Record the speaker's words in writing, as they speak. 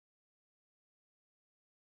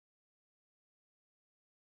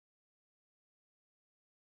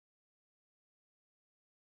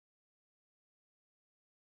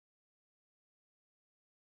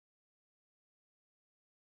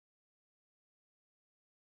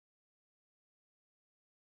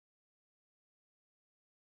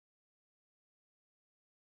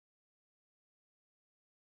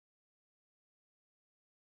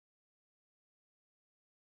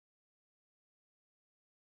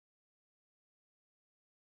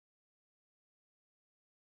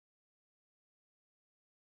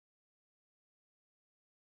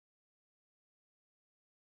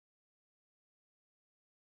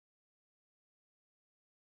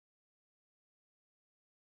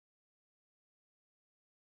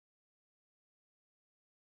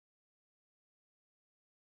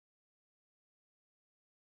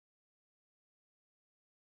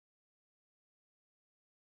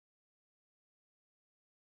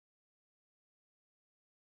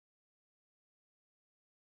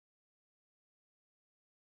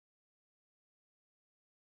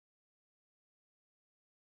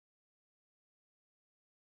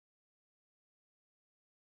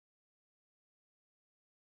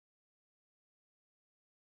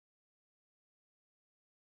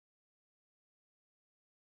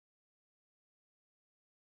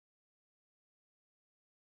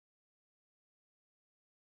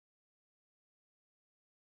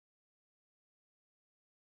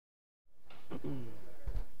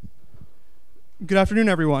Good afternoon,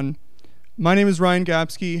 everyone. My name is Ryan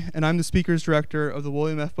Gapsky, and I'm the Speakers Director of the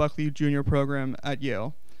William F. Buckley Jr. Program at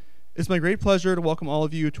Yale. It's my great pleasure to welcome all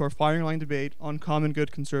of you to our firing line debate on common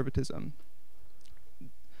good conservatism.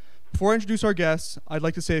 Before I introduce our guests, I'd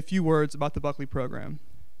like to say a few words about the Buckley Program.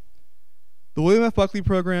 The William F. Buckley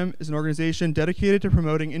Program is an organization dedicated to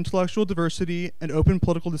promoting intellectual diversity and open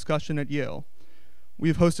political discussion at Yale. We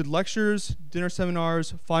have hosted lectures, dinner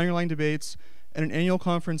seminars, firing line debates, and an annual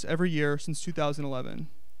conference every year since 2011.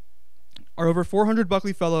 Our over 400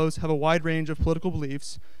 Buckley Fellows have a wide range of political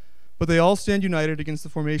beliefs, but they all stand united against the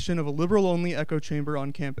formation of a liberal-only echo chamber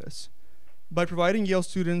on campus. By providing Yale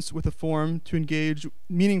students with a forum to engage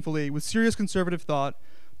meaningfully with serious conservative thought,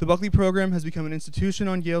 the Buckley Program has become an institution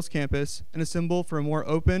on Yale's campus and a symbol for a more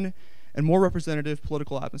open and more representative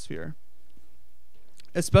political atmosphere.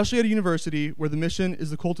 Especially at a university where the mission is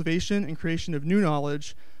the cultivation and creation of new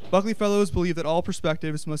knowledge, Buckley Fellows believe that all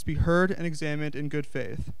perspectives must be heard and examined in good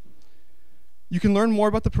faith. You can learn more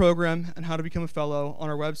about the program and how to become a fellow on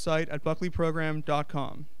our website at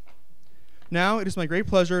buckleyprogram.com. Now, it is my great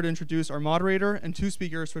pleasure to introduce our moderator and two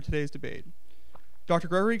speakers for today's debate. Dr.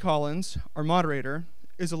 Gregory Collins, our moderator,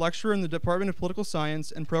 is a lecturer in the Department of Political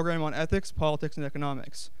Science and program on ethics, politics, and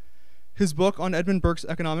economics. His book on Edmund Burke's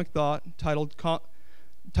economic thought, titled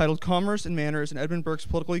Commerce and Manners in Edmund Burke's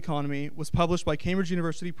Political Economy, was published by Cambridge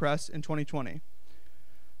University Press in 2020.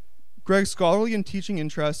 Greg's scholarly and teaching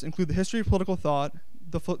interests include the history of political thought,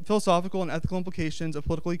 the philosophical and ethical implications of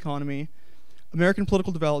political economy, American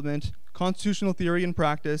political development, constitutional theory and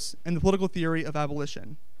practice, and the political theory of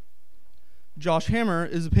abolition. Josh Hammer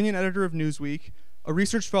is opinion editor of Newsweek, a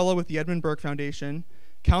research fellow with the Edmund Burke Foundation,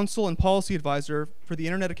 counsel and policy advisor for the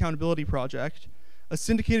Internet Accountability Project, a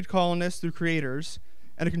syndicated columnist through Creators,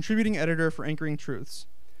 and a contributing editor for Anchoring Truths.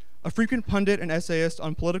 A frequent pundit and essayist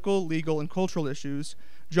on political, legal, and cultural issues,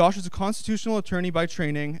 Josh is a constitutional attorney by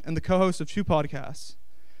training and the co-host of two podcasts,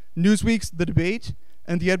 Newsweek's The Debate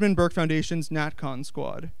and the Edmund Burke Foundation's NatCon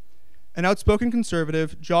Squad. An outspoken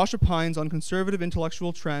conservative, Josh opines on conservative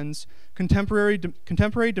intellectual trends, contemporary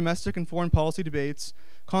domestic and foreign policy debates,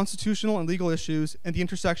 constitutional and legal issues, and the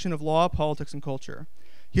intersection of law, politics, and culture.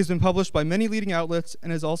 He has been published by many leading outlets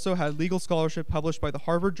and has also had legal scholarship published by the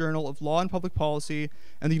Harvard Journal of Law and Public Policy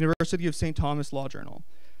and the University of St. Thomas Law Journal.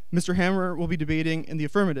 Mr. Hammer will be debating in the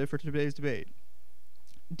affirmative for today's debate.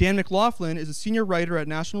 Dan McLaughlin is a senior writer at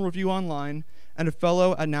National Review Online and a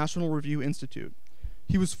fellow at National Review Institute.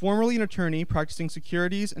 He was formerly an attorney practicing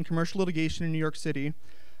securities and commercial litigation in New York City,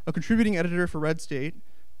 a contributing editor for Red State,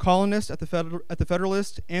 columnist at the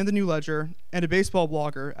Federalist and the New Ledger, and a baseball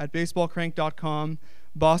blogger at baseballcrank.com,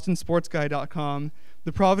 bostonsportsguy.com,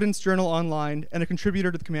 the Providence Journal Online, and a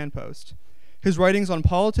contributor to the Command Post. His writings on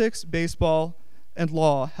politics, baseball, and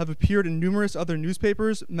law have appeared in numerous other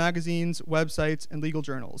newspapers, magazines, websites, and legal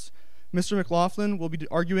journals. Mr. McLaughlin will be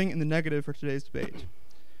arguing in the negative for today's debate.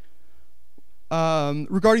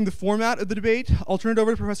 Regarding the format of the debate, I'll turn it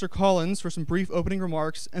over to Professor Collins for some brief opening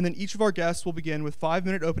remarks, and then each of our guests will begin with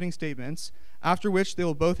 5-minute opening statements, after which they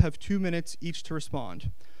will both have 2 minutes each to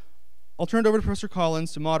respond. I'll turn it over to Professor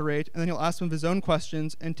Collins to moderate, and then he'll ask some of his own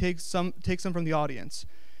questions and take some from the audience.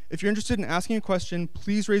 If you're interested in asking a question,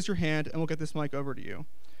 please raise your hand and we'll get this mic over to you.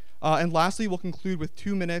 And lastly, we'll conclude with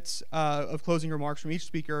 2 minutes of closing remarks from each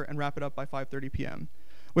speaker and wrap it up by 5:30 p.m.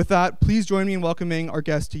 With that, please join me in welcoming our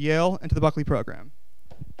guests to Yale and to the Buckley Program.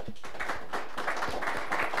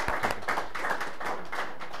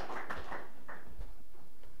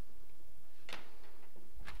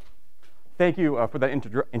 Thank you for that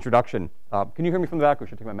introduction. Can you hear me from the back, or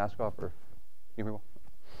should I take my mask off? Or can you hear me well?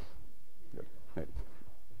 Good. Great.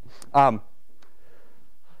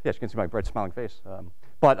 Yes, you can see my bright smiling face.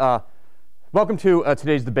 Welcome to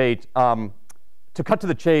today's debate. To cut to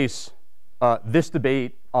the chase, this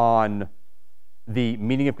debate on the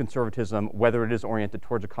meaning of conservatism, whether it is oriented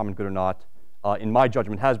towards a common good or not, in my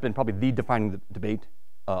judgment, has been probably the defining debate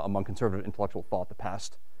among conservative intellectual thought the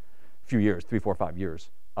past few years, 3, 4, 5 years.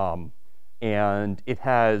 And it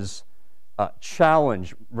has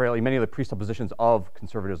challenged really many of the presuppositions of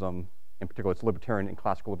conservatism, in particular its libertarian and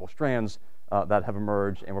classical liberal strands that have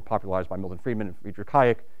emerged and were popularized by Milton Friedman and Friedrich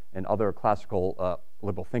Hayek and other classical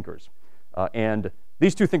liberal thinkers. And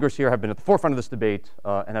these two thinkers here have been at the forefront of this debate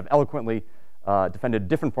and have eloquently defended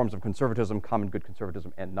different forms of conservatism, common good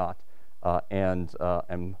conservatism and not.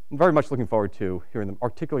 I'm very much looking forward to hearing them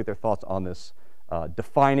articulate their thoughts on this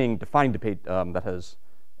defining debate that has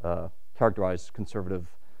characterized conservative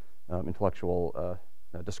intellectual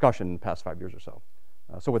discussion in the past 5 years or so.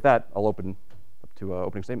 So with that, I'll open up to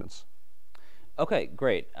opening statements. Okay,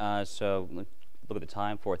 great. So look at the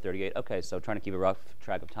time, 4:38. Okay, so trying to keep a rough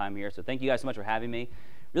track of time here. So thank you guys so much for having me.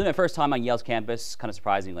 Really my first time on Yale's campus, kind of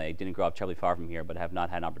surprisingly. I didn't grow up terribly far from here, but have not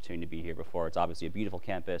had an opportunity to be here before. It's obviously a beautiful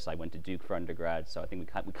campus. I went to Duke for undergrad, so I think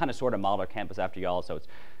we kind of sort of modeled our campus after y'all, so it's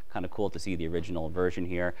kind of cool to see the original version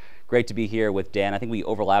here. Great to be here with Dan. I think we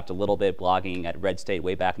overlapped a little bit blogging at Red State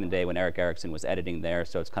way back in the day when Eric Erickson was editing there,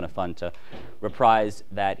 so it's kind of fun to reprise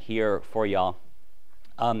that here for y'all.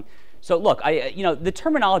 So look, the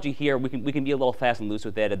terminology here, we can be a little fast and loose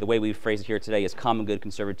with it. The way we phrase it here today is common good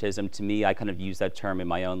conservatism. To me, I kind of use that term in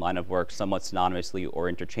my own line of work somewhat synonymously or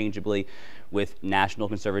interchangeably with national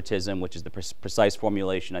conservatism, which is the precise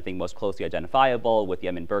formulation I think most closely identifiable with the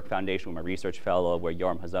Edmund Burke Foundation, where I'm a research fellow, where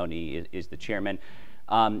Yoram Hazony is the chairman.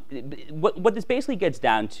 What this basically gets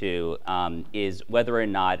down to is whether or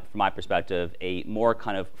not, from my perspective, a more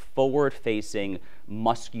kind of forward-facing,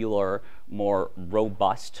 muscular, more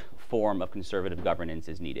robust form of conservative governance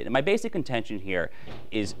is needed. And my basic contention here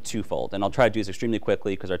is twofold. And I'll try to do this extremely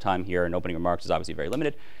quickly because our time here in opening remarks is obviously very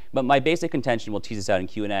limited. But my basic contention, we'll tease this out in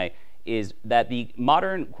Q&A, is that the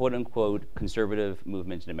modern quote-unquote conservative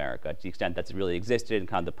movement in America, to the extent that's really existed in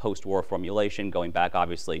kind of the post-war formulation, going back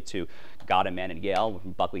obviously to God and Man at Yale,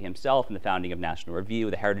 from Buckley himself, and the founding of National Review,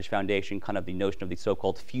 the Heritage Foundation, kind of the notion of the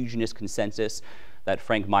so-called fusionist consensus that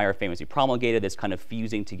Frank Meyer famously promulgated, this kind of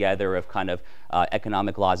fusing together of kind of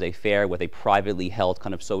economic laissez-faire with a privately held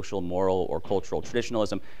kind of social, moral, or cultural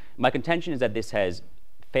traditionalism. My contention is that this has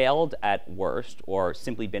failed at worst or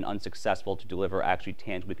simply been unsuccessful to deliver actually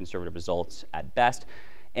tangibly conservative results at best.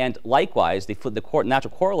 And likewise, the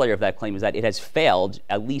natural corollary of that claim is that it has failed,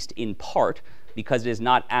 at least in part, because it has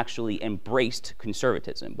not actually embraced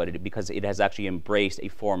conservatism, but because it has actually embraced a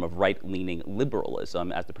form of right-leaning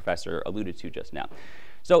liberalism, as the professor alluded to just now.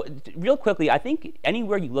 So real quickly, I think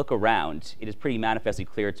anywhere you look around, it is pretty manifestly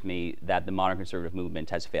clear to me that the modern conservative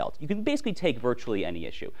movement has failed. You can basically take virtually any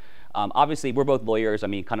issue. Obviously, we're both lawyers. I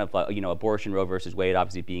mean, kind of, abortion, Roe versus Wade,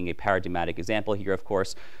 obviously being a paradigmatic example here, of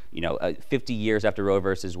course. 50 years after Roe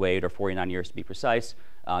versus Wade, or 49 years to be precise.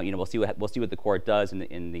 We'll see what the court does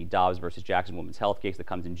in the Dobbs versus Jackson Women's Health case that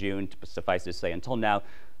comes in June. Suffice to say, until now,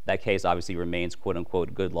 that case obviously remains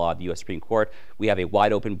quote-unquote good law of the U.S. Supreme Court. We have a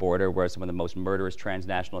wide-open border where some of the most murderous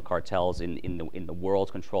transnational cartels in the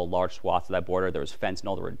world control large swaths of that border. There was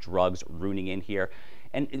fentanyl, there were drugs ruining in here.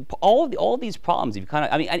 And all of these problems, if you kind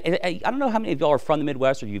of, I don't know how many of y'all are from the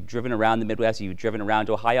Midwest, or you've driven around the Midwest, or you've driven around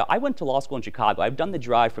to Ohio. I went to law school in Chicago. I've done the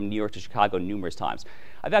drive from New York to Chicago numerous times.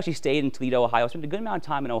 I've actually stayed in Toledo, Ohio. I spent a good amount of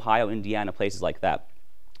time in Ohio, Indiana, places like that.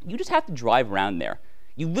 You just have to drive around there.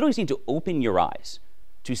 You literally just need to open your eyes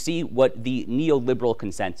to see what the neoliberal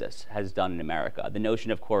consensus has done in America. The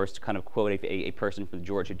notion, of course, to kind of quote a person from the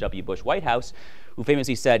George W. Bush White House, who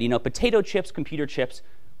famously said, potato chips, computer chips,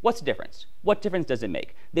 what's the difference? What difference does it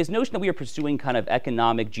make? This notion that we are pursuing kind of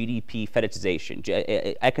economic GDP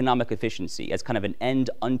fetishization, economic efficiency as kind of an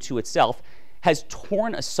end unto itself, has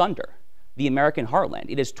torn asunder the American heartland.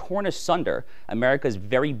 It has torn asunder America's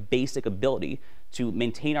very basic ability to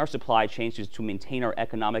maintain our supply chains, to maintain our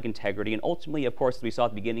economic integrity, and ultimately, of course, as we saw at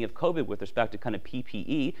the beginning of COVID with respect to kind of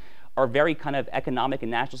PPE, our very kind of economic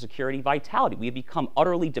and national security vitality. We have become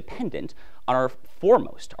utterly dependent on our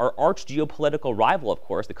foremost, our arch geopolitical rival, of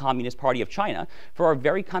course, the Communist Party of China, for our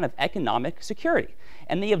very kind of economic security.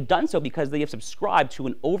 And they have done so because they have subscribed to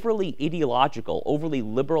an overly ideological, overly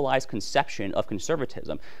liberalized conception of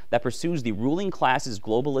conservatism that pursues the ruling class's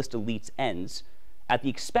globalist elites' ends at the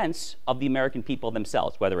expense of the American people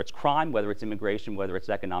themselves, whether it's crime, whether it's immigration, whether it's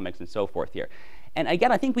economics, and so forth here. And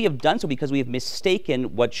again, I think we have done so because we have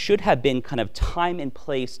mistaken what should have been kind of time,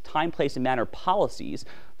 place, and manner policies,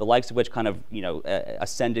 the likes of which kind of,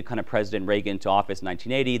 ascended kind of President Reagan to office in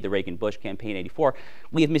 1980, the Reagan-Bush campaign in 84.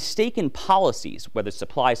 We have mistaken policies, whether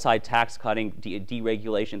supply-side tax cutting,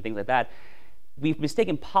 deregulation, things like that. We've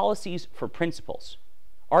mistaken policies for principles.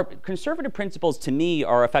 Our conservative principles, to me,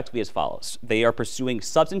 are effectively as follows. They are pursuing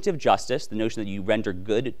substantive justice, the notion that you render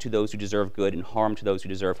good to those who deserve good and harm to those who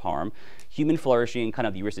deserve harm, human flourishing, kind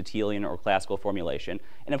of the Aristotelian or classical formulation,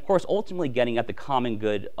 and of course, ultimately getting at the common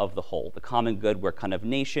good of the whole, the common good where kind of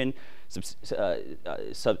nation,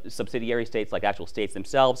 subsidiary states like actual states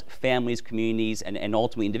themselves, families, communities, and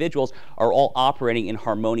ultimately individuals are all operating in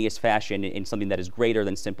harmonious fashion in something that is greater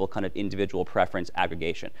than simple kind of individual preference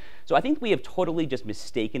aggregation. So I think we have totally just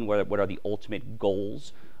mistaken what are the ultimate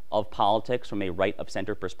goals of politics from a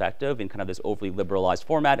right-of-center perspective in kind of this overly liberalized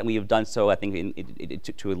format, and we have done so, I think,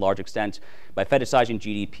 to a large extent by fetishizing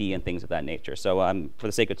GDP and things of that nature. So for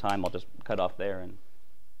the sake of time, I'll just cut off there. And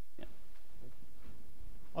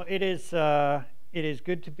Well, it is It is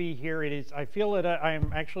good to be here. I feel that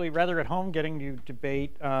I'm actually rather at home getting to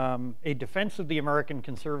debate a defense of the American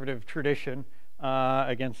conservative tradition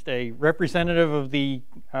against a representative of the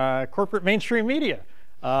corporate mainstream media.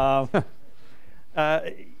 The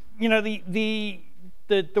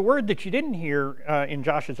word that you didn't hear in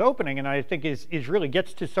Josh's opening, and I think is really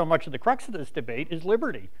gets to so much of the crux of this debate, is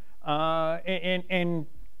liberty.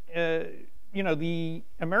 The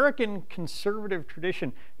American conservative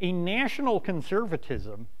tradition, a national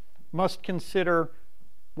conservatism, must consider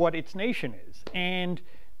what its nation is. And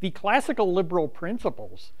the classical liberal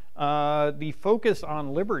principles, the focus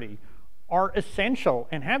on liberty, are essential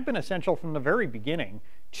and have been essential from the very beginning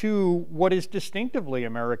to what is distinctively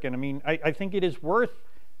American. I mean, I think it is worth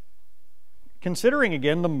considering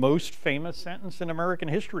again the most famous sentence in American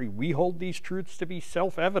history. We hold these truths to be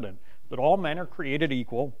self-evident, that all men are created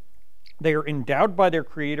equal. They are endowed by their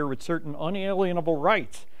Creator with certain unalienable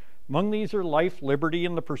rights. Among these are life, liberty,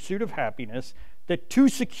 and the pursuit of happiness, that to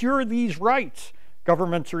secure these rights,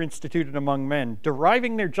 governments are instituted among men,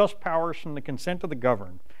 deriving their just powers from the consent of the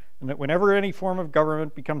governed, and that whenever any form of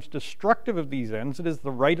government becomes destructive of these ends, it is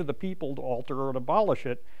the right of the people to alter or to abolish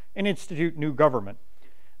it and institute new government.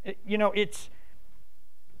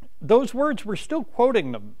 Those words, we're still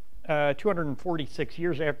quoting them 246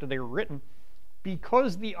 years after they were written,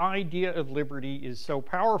 because the idea of liberty is so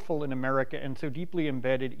powerful in America and so deeply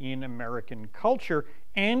embedded in American culture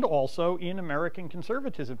and also in American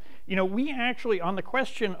conservatism. We actually, on the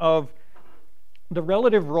question of the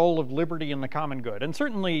relative role of liberty in the common good, and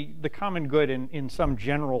certainly the common good in some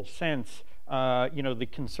general sense, the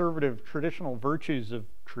conservative traditional virtues of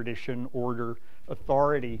tradition, order,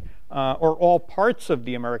 authority, are all parts of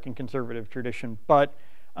the American conservative tradition. But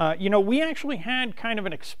we actually had kind of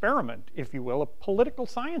an experiment, if you will, a political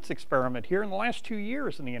science experiment here in the last 2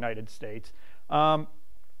 years in the United States of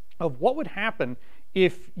what would happen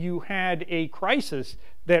if you had a crisis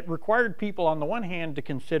that required people on the one hand to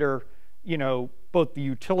consider, both the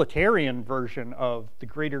utilitarian version of the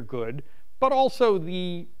greater good, but also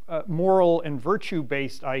the moral and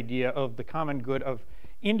virtue-based idea of the common good, of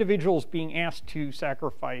individuals being asked to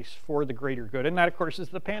sacrifice for the greater good. And that, of course, is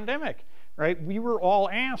the pandemic. Right? We were all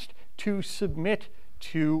asked to submit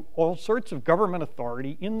to all sorts of government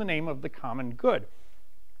authority in the name of the common good.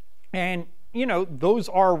 And, those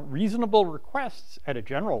are reasonable requests at a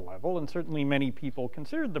general level, and certainly many people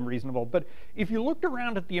considered them reasonable. But if you looked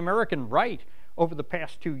around at the American right over the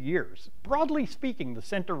past 2 years, broadly speaking, the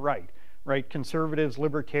center right, conservatives,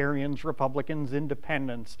 libertarians, Republicans,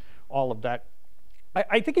 independents, all of that,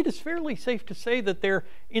 I think it is fairly safe to say that their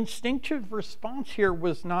instinctive response here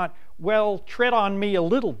was not, well, tread on me a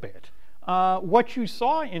little bit. What you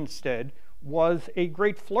saw instead was a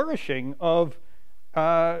great flourishing of,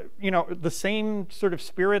 the same sort of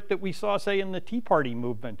spirit that we saw, say, in the Tea Party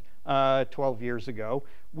movement 12 years ago,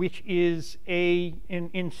 which is an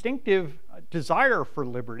instinctive desire for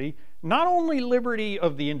liberty, not only liberty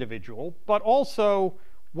of the individual, but also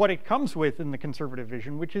what it comes with in the conservative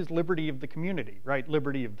vision, which is liberty of the community, right?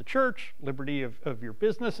 Liberty of the church, liberty of your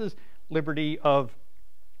businesses, liberty of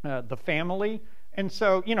the family. And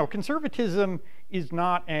so, conservatism is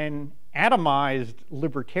not an atomized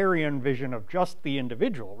libertarian vision of just the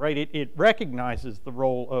individual, right? It recognizes the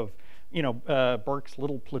role of, Burke's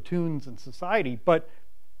little platoons in society, but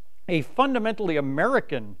a fundamentally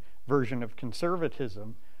American version of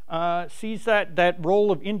conservatism sees that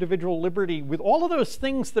role of individual liberty with all of those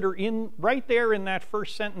things that are right there in that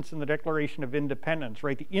first sentence in the Declaration of Independence,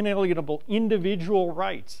 right? The inalienable individual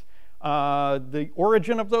rights, the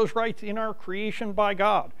origin of those rights in our creation by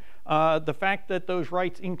God, the fact that those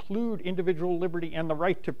rights include individual liberty and the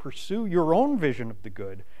right to pursue your own vision of the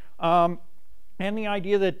good, and the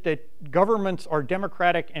idea that governments are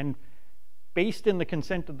democratic and based in the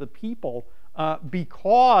consent of the people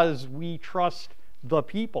because we trust the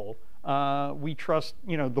people. We trust,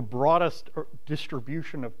 the broadest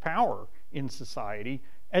distribution of power in society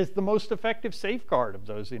as the most effective safeguard of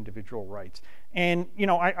those individual rights. And,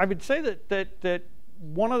 I would say that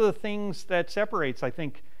one of the things that separates, I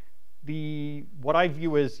think, what I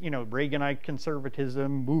view as, Reaganite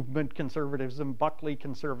conservatism, movement conservatism, Buckley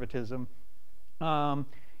conservatism,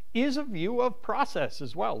 is a view of process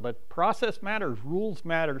as well, that process matters, rules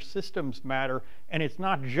matter, systems matter, and it's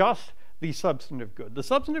not just the substantive good. The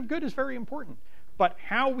substantive good is very important, but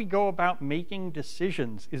how we go about making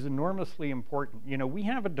decisions is enormously important. We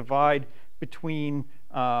have a divide between,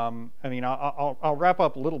 I'll wrap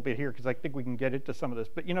up a little bit here because I think we can get into some of this,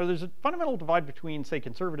 but there's a fundamental divide between, say,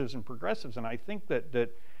 conservatives and progressives, and I think that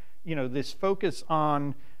this focus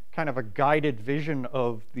on kind of a guided vision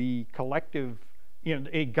of the collective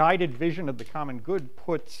a guided vision of the common good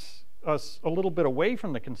puts us a little bit away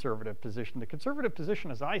from the conservative position. The conservative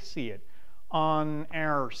position, as I see it, on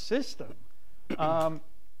our system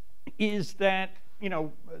is that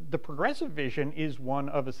the progressive vision is one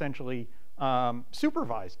of essentially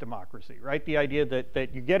supervised democracy, right? The idea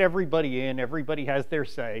that you get everybody in, everybody has their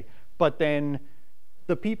say, but then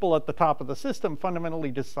the people at the top of the system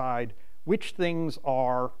fundamentally decide which things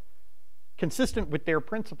are consistent with their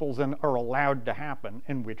principles and are allowed to happen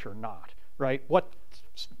and which are not, right? What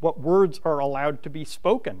words are allowed to be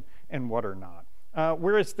spoken and what are not.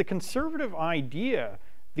 Whereas the conservative idea,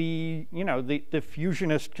 the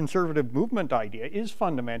fusionist conservative movement idea, is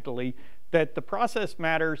fundamentally that the process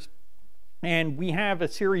matters, and we have a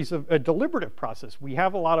series of a deliberative process. We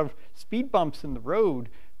have a lot of speed bumps in the road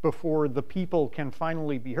before the people can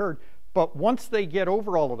finally be heard. But once they get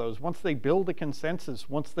over all of those, once they build a consensus,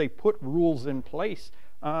 once they put rules in place,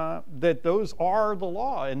 that those are the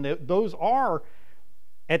law, and those are,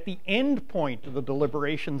 at the end point of the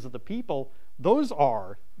deliberations of the people,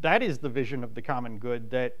 that is the vision of the common good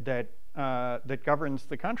that governs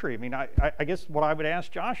the country. I mean, I guess what I would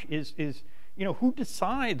ask Josh is who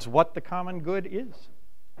decides what the common good is?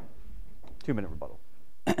 2-minute rebuttal.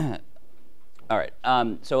 All right.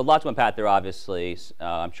 So a lot to unpack there, obviously.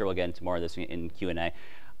 I'm sure we'll get into more of this in Q&A.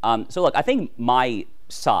 So look, I think my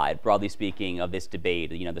side, broadly speaking, of this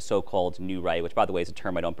debate, the so-called new right, which, by the way, is a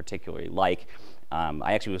term I don't particularly like.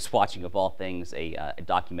 I actually was watching, of all things, a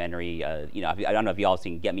documentary. I don't know if y'all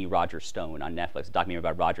seen Get Me Roger Stone on Netflix, a documentary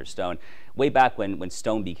about Roger Stone. Way back when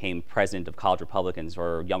Stone became president of college Republicans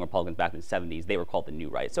or young Republicans back in the 70s, they were called the new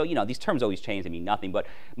right. So, these terms always change, they mean nothing. But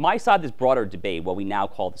my side of this broader debate, what we now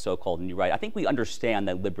call the so-called new right, I think we understand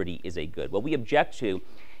that liberty is a good. What we object to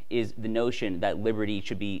is the notion that liberty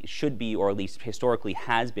should be, or at least historically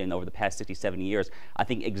has been over the past 60, 70 years, I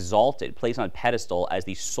think exalted, placed on a pedestal as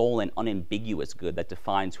the sole and unambiguous good that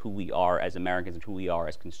defines who we are as Americans and who we are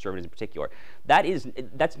as conservatives in particular.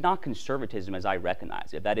 That's not conservatism as I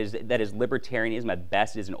recognize it. That is libertarianism at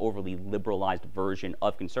best. It is an overly liberalized version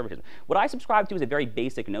of conservatism. What I subscribe to is a very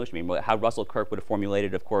basic notion. I mean, how Russell Kirk would have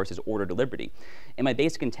formulated, of course, is order to liberty. And my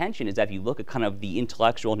basic contention is that if you look at kind of the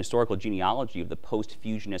intellectual and historical genealogy of the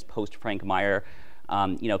post-fusionist, post-Frank Meyer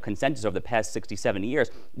consensus over the past 60, 70 years,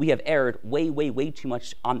 we have erred way, way, way too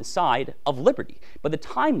much on the side of liberty. But the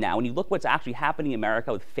time now, when you look what's actually happening in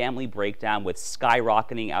America with family breakdown, with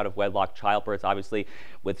skyrocketing out of wedlock childbirths, obviously,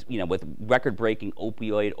 with record-breaking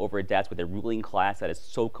opioid over deaths, with a ruling class that is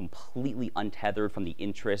so completely untethered from the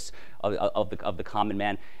interests of the common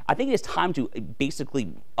man, I think it is time to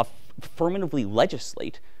basically affirmatively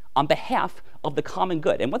legislate on behalf of the common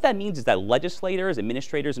good. And what that means is that legislators,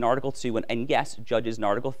 administrators in Article 2, and yes, judges in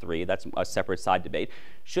Article 3, that's a separate side debate,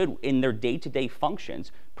 should, in their day-to-day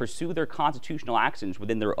functions, pursue their constitutional actions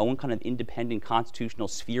within their own kind of independent constitutional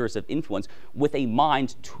spheres of influence with a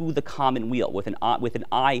mind to the common weal, with an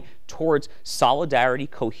eye towards solidarity,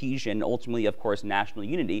 cohesion, ultimately, of course, national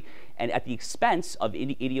unity, and at the expense of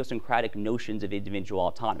idiosyncratic notions of individual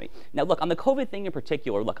autonomy. Now, look, on the COVID thing in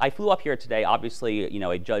particular, look, I flew up here today. Obviously,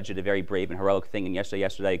 a judge did a very brave and heroic thing, and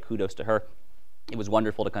yesterday, kudos to her. It was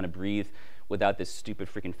wonderful to kind of breathe without this stupid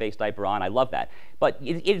freaking face diaper on. I love that. But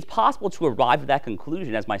it is possible to arrive at that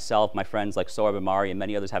conclusion, as myself, my friends like Sohrab Ahmari, and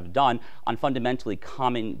many others have done, on fundamentally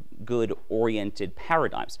common good-oriented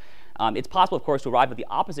paradigms. It's possible, of course, to arrive at the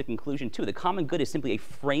opposite conclusion, too. The common good is simply a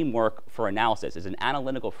framework for analysis. It's an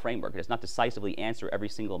analytical framework. It does not decisively answer every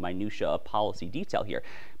single minutia of policy detail here.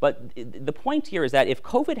 But the point here is that if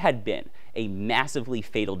COVID had been a massively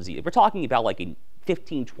fatal disease, if we're talking about like a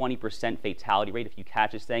 15–20% fatality rate if you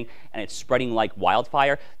catch this thing and it's spreading like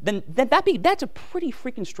wildfire, then that's a pretty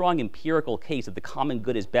freaking strong empirical case that the common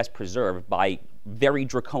good is best preserved by very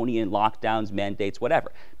draconian lockdowns, mandates,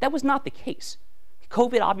 whatever. That was not the case.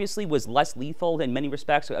 COVID obviously was less lethal in many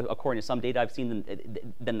respects, according to some data I've seen,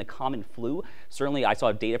 than the common flu. Certainly, I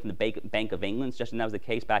saw data from the Bank of England, just as that was the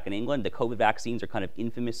case back in England. The COVID vaccines are kind of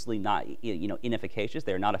infamously not, inefficacious.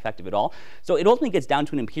 They're not effective at all. So it ultimately gets down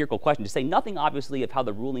to an empirical question, to say nothing, obviously, of how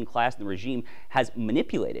the ruling class and the regime has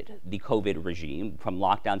manipulated the COVID regime, from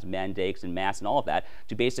lockdowns, mandates, and masks, and all of that,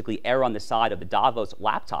 to basically err on the side of the Davos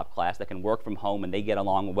laptop class that can work from home and they get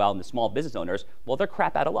along well, and the small business owners, well, they're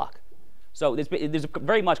crap out of luck. So there's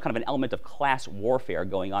very much kind of an element of class warfare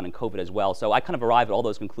going on in COVID as well. So I kind of arrive at all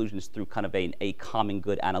those conclusions through kind of a common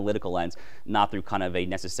good analytical lens, not through kind of a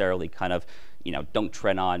necessarily kind of, don't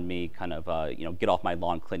tread on me, kind of, get off my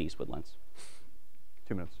lawn Clint Eastwood lens.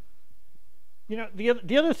 2 minutes.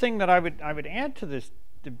 The other thing that I would add to this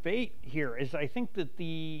debate here is I think that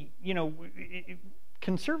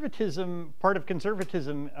part of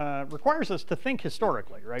conservatism requires us to think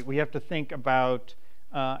historically, right? We have to think about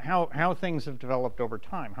how things have developed over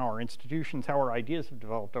time, how our institutions, how our ideas have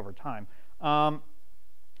developed over time.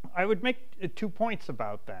 I would make 2 points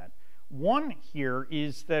about that. One here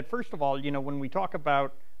is that, first of all, when we talk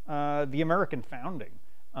about the American founding,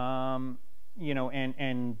 and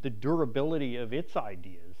the durability of its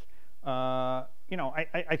ideas, I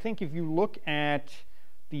think if you look at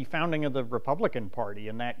the founding of the Republican Party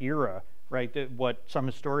in that era, right, what some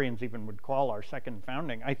historians even would call our second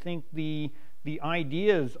founding, I think the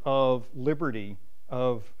ideas of liberty,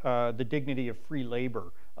 of the dignity of free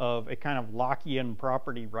labor, of a kind of Lockean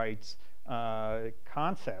property rights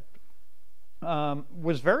concept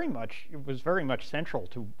was very much central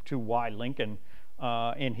to why Lincoln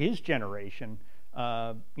and his generation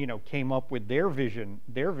came up with their vision,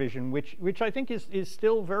 which I think is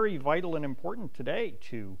still very vital and important today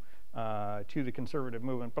to the conservative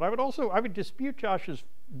movement. But I would dispute Josh's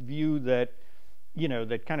view that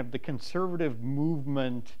that kind of the conservative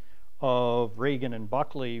movement of Reagan and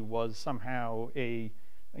Buckley was somehow a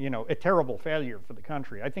terrible failure for the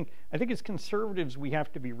country. I think as conservatives we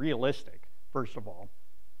have to be realistic, first of all,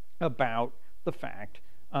 about the fact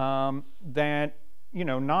that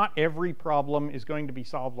not every problem is going to be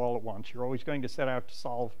solved all at once. You're always going to set out to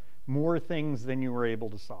solve more things than you were able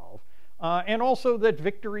to solve. And also that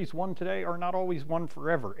victories won today are not always won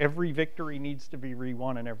forever. Every victory needs to be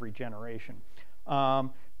re-won in every generation.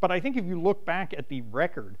 But I think if you look back at the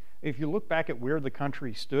record, if you look back at where the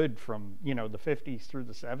country stood from the 50s through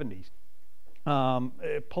the 70s,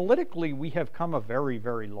 politically we have come a very,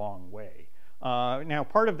 very long way. Now,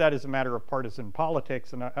 part of that is a matter of partisan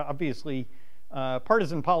politics, and obviously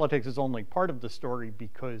partisan politics is only part of the story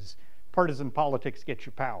because partisan politics gets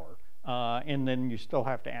you power, and then you still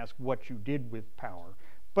have to ask what you did with power.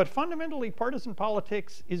 But fundamentally, partisan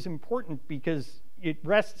politics is important because it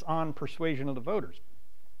rests on persuasion of the voters.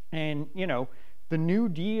 And, the New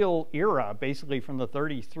Deal era, basically from the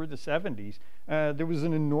 30s through the 70s, there was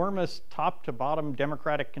an enormous top-to-bottom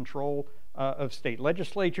Democratic control of state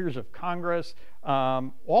legislatures, of Congress.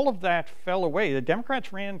 All of that fell away. The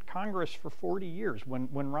Democrats ran Congress for 40 years. When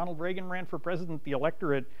Ronald Reagan ran for president, the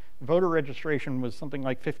electorate voter registration was something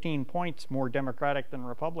like 15 points more Democratic than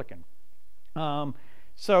Republican.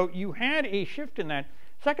 So you had a shift in that.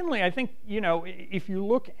 Secondly, I think, if you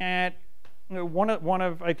look at one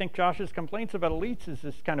of I think Josh's complaints about elites is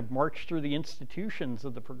this kind of march through the institutions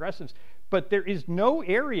of the progressives, but there is no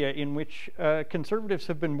area in which conservatives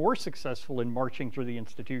have been more successful in marching through the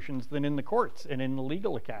institutions than in the courts and in the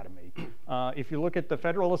legal academy. If you look at the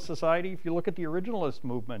Federalist Society, if you look at the Originalist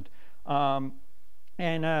movement,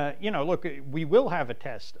 look, we will have a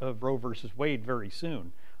test of Roe versus Wade very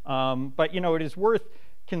soon, but it is worth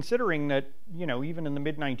considering that even in the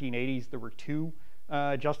mid-1980s there were two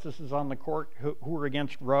justices on the court who were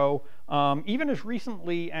against Roe. Even as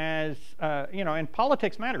recently as, and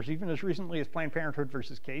politics matters, even as recently as Planned Parenthood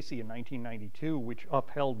versus Casey in 1992, which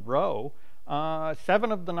upheld Roe, 7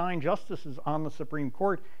 of the 9 justices on the Supreme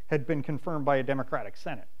Court had been confirmed by a Democratic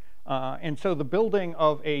Senate. And so the building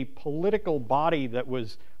of a political body that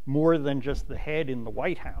was more than just the head in the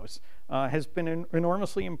White House has been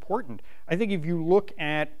enormously important. I think if you look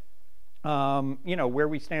at where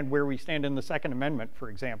we stand in the Second Amendment, for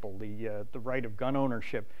example, the right of gun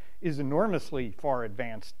ownership is enormously far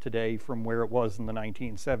advanced today from where it was in the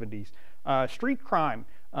 1970s. Street crime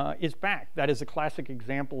is back. That is a classic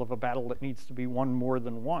example of a battle that needs to be won more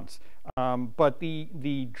than once. But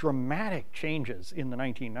the dramatic changes in the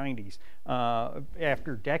 1990s,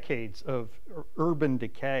 after decades of urban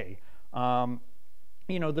decay, the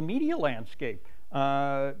media landscape,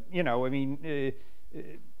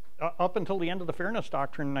 up until the end of the Fairness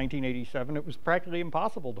Doctrine in 1987, it was practically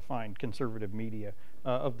impossible to find conservative media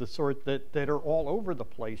of the sort that are all over the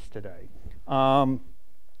place today. And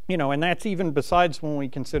that's even besides when we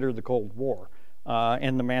consider the Cold War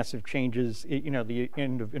and the massive changes, the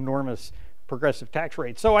end of enormous progressive tax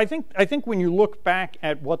rates. So I think when you look back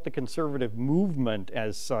at what the conservative movement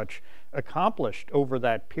as such accomplished over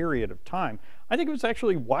that period of time, I think it was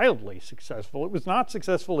actually wildly successful. It was not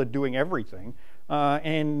successful at doing everything,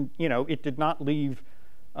 and it did not leave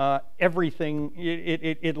everything.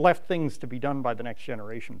 It left things to be done by the next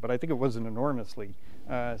generation. But I think it was an enormously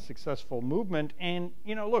successful movement. And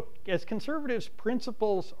look, as conservatives,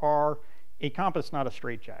 principles are a compass, not a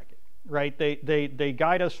straitjacket. Right? They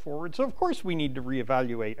guide us forward. So of course we need to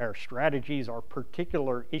reevaluate our strategies, our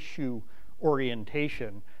particular issue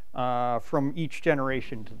orientation from each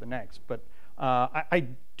generation to the next. But I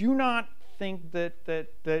do not think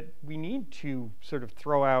that we need to sort of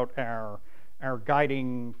throw out our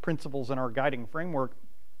guiding principles and our guiding framework.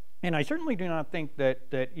 And I certainly do not think that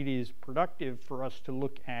it is productive for us to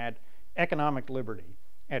look at economic liberty,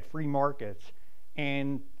 at free markets,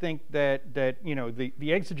 and think that you know,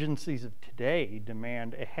 the exigencies of today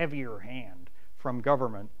demand a heavier hand from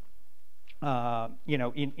government, you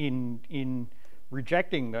know, in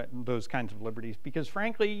rejecting those kinds of liberties, because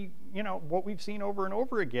frankly, you know, what we've seen over and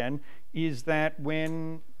over again is that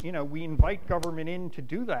when, you know, we invite government in to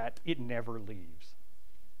do that, it never leaves.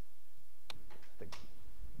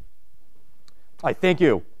 I thank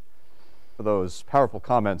you for those powerful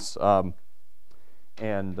comments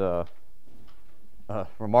and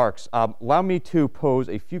remarks. Allow me to pose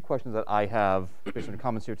a few questions that I have based on your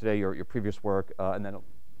comments here today, your previous work, and then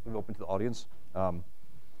we'll open to the audience.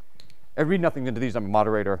 I read nothing into these. I'm a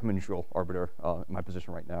moderator. I'm a neutral arbiter in my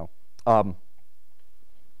position right now.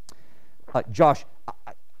 Josh,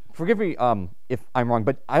 forgive me if I'm wrong,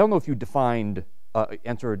 but I don't know if you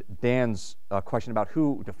answered Dan's question about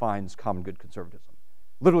who defines common good conservatism.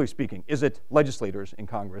 Literally speaking, is it legislators in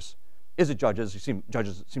Congress? Is it judges?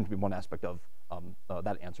 Judges seem to be one aspect of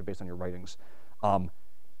that answer based on your writings.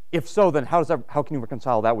 If so, then how can you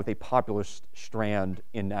reconcile that with a populist strand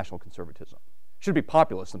in national conservatism? It should be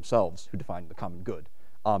populists themselves who define the common good.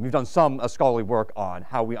 You've done some scholarly work on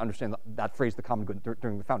how we understand that phrase, the common good,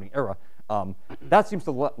 during the founding era. That seems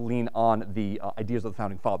to lean on the ideas of the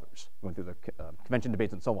founding fathers, going through the convention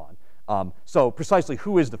debates and so on. So precisely,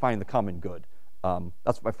 who is defining the common good?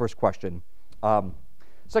 That's my first question.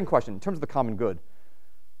 Second question, in terms of the common good,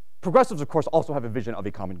 progressives, of course, also have a vision of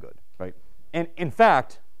a common good, right? And in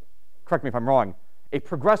fact, correct me if I'm wrong, a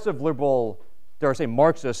progressive liberal, dare I say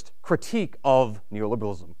Marxist critique of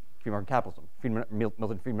neoliberalism, free market capitalism,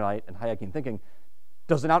 Milton Friedmanite and Hayekian thinking,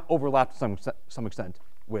 does not overlap to some extent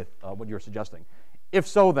with what you're suggesting. If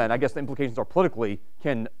so, then I guess the implications are politically,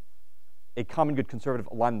 can a common good conservative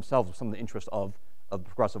align themselves with some of the interests of the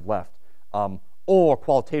progressive left? Or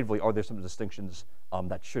qualitatively, are there some distinctions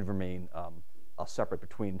that should remain separate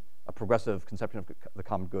between a progressive conception of the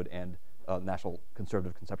common good and a national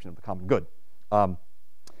conservative conception of the common good?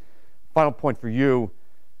 Final point for you,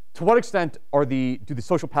 to what extent do the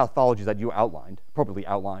social pathologies that you appropriately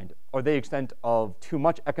outlined, are they extent of too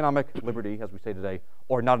much economic liberty, as we say today,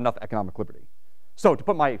 or not enough economic liberty? So to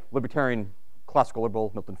put my libertarian, classical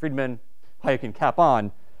liberal, Milton Friedman, Hayekian cap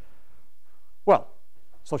on, well,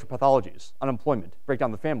 social pathologies, unemployment,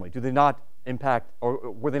 breakdown of the family, do they not impact,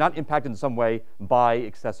 or were they not impacted in some way by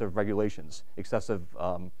excessive regulations, excessive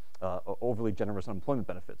overly generous unemployment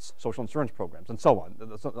benefits, social insurance programs, and so on,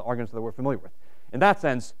 the arguments that we're familiar with? In that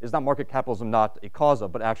sense, is not market capitalism not a cause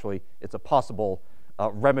of, but actually it's a possible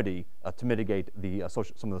remedy to mitigate the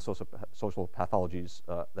some of the social pathologies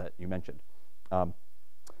that you mentioned?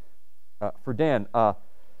 For Dan, oh,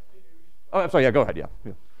 I'm sorry, yeah, go ahead, yeah.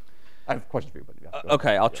 I have questions for you, but yeah.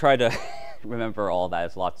 Okay, I'll try to remember all that.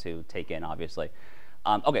 It's a lot to take in, obviously.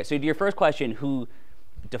 Okay, so to your first question, who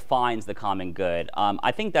defines the common good?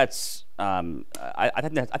 I think that's I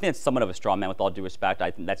think that's somewhat of a straw man, with all due respect.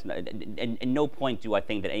 I think that's in no point do I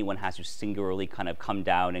think that anyone has to singularly kind of come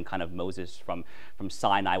down and kind of Moses from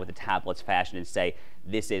Sinai with the tablets fashion and say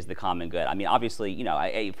this is the common good. I mean, obviously, you know,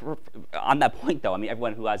 on that point though, I mean,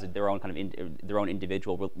 everyone who has their own kind of their own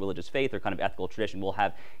individual religious faith or kind of ethical tradition will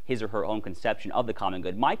have his or her own conception of the common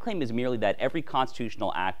good. My claim is merely that every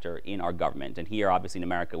constitutional actor in our government, and here obviously in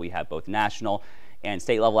America we have both national and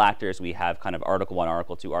state level actors, we have kind of Article 1,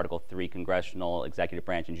 Article 2, Article 3, congressional, executive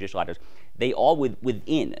branch, and judicial actors. They all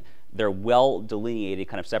within their well-delineated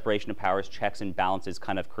kind of separation of powers, checks and balances,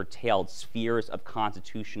 kind of curtailed spheres of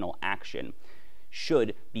constitutional action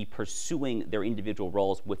should be pursuing their individual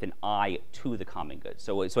roles with an eye to the common good.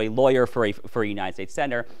 So a lawyer for a United States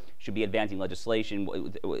senator should be advancing legislation,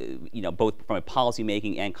 you know, both from a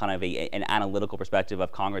policy-making and kind of an analytical perspective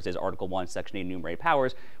of Congress's Article 1, Section 8 enumerated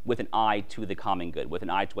powers, with an eye to the common good, with an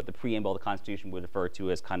eye to what the preamble of the Constitution would refer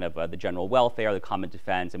to as kind of the general welfare, the common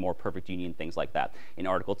defense, a more perfect union, things like that. In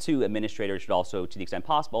Article 2, administrators should also, to the extent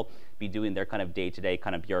possible, be doing their kind of day-to-day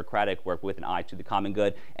kind of bureaucratic work with an eye to the common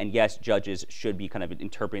good. And yes, judges should be kind of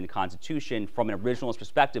interpreting the Constitution from an originalist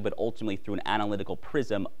perspective, but ultimately through an analytical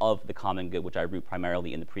prism of the common good, which I root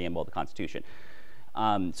primarily in the preamble of the Constitution.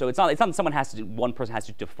 So it's not that one person has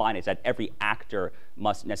to define it. It's that every actor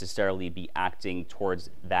must necessarily be acting towards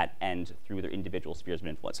that end through their individual spheres of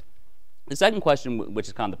influence. The second question, which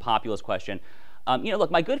is kind of the populist question, you know, look,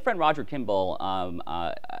 my good friend Roger Kimball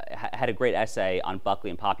had a great essay on Buckley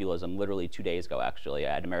and populism literally 2 days ago, actually,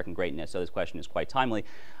 at American Greatness, so this question is quite timely.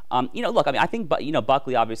 You know, look, I mean, I think, you know,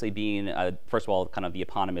 Buckley obviously being, first of all, kind of the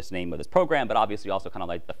eponymous name of this program, but obviously also kind of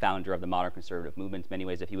like the founder of the modern conservative movement in many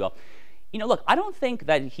ways, if you will. Look, I don't think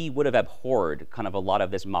that he would have abhorred kind of a lot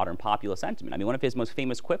of this modern populist sentiment. I mean, one of his most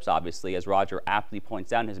famous quips, obviously, as Roger aptly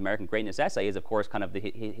points out in his American Greatness essay, is, of course, kind of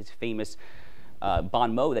his famous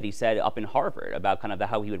bon mot that he said up in Harvard about kind of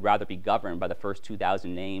how he would rather be governed by the first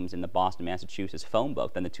 2,000 names in the Boston, Massachusetts phone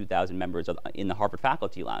book than the 2,000 members in the Harvard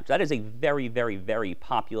faculty lounge. That is a very, very, very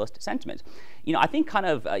populist sentiment. I think kind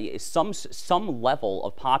of some level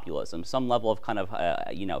of populism, some level of kind of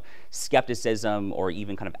skepticism or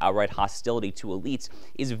even kind of outright hostility to elites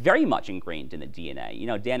is very much ingrained in the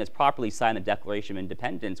DNA. Dan has properly signed the Declaration of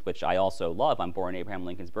Independence, which I also love. I'm born on Abraham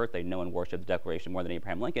Lincoln's birthday. No one worshipped the Declaration more than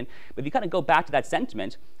Abraham Lincoln. But if you kind of go back to that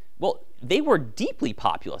sentiment, well, they were deeply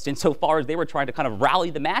populist insofar as they were trying to kind of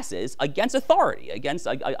rally the masses against authority, against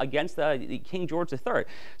King George III.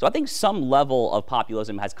 So I think some level of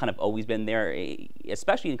populism has kind of always been there,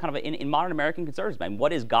 especially in modern American conservatism. And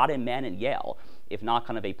what is God and Man at Yale, if not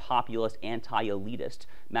kind of a populist, anti-elitist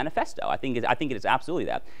manifesto? I think it is absolutely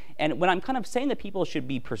that. And when I'm kind of saying that people should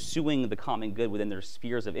be pursuing the common good within their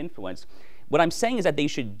spheres of influence, what I'm saying is that they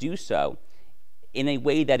should do so in a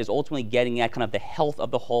way that is ultimately getting at kind of the health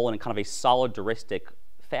of the whole in kind of a solidaristic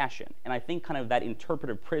fashion. And I think kind of that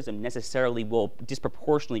interpretive prism necessarily will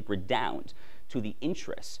disproportionately redound to the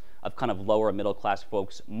interests of kind of lower middle class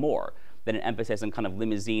folks more than an emphasis on kind of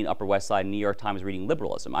limousine, Upper West Side, New York Times reading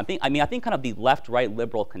liberalism. I think kind of the left-right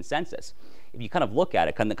liberal consensus, if you kind of look at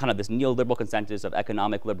it, kind of this neoliberal consensus of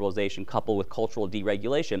economic liberalization coupled with cultural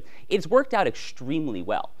deregulation, it's worked out extremely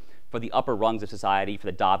well for the upper rungs of society, for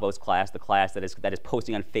the Davos class, the class that is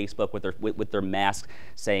posting on Facebook with their masks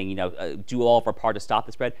saying, do all of our part to stop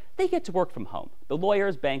the spread. They get to work from home. The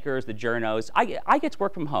lawyers, bankers, the journos, I get to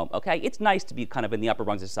work from home, okay? It's nice to be kind of in the upper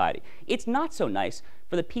rungs of society. It's not so nice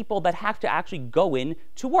for the people that have to actually go in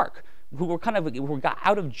to work, who got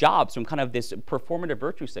out of jobs from kind of this performative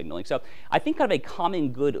virtue signaling. So I think kind of a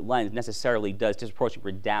common good lens necessarily does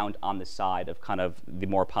disproportionately redound on the side of kind of the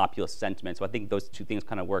more populist sentiment. So I think those two things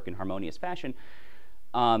kind of work in harmonious fashion.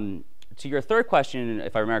 To your third question,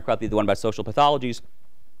 if I remember correctly, the one about social pathologies.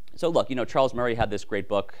 So look, Charles Murray had this great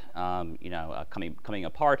book, Coming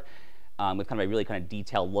Apart, with kind of a really kind of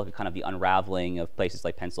detailed look at kind of the unraveling of places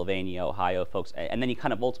like Pennsylvania, Ohio, folks. And then he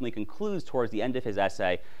kind of ultimately concludes towards the end of his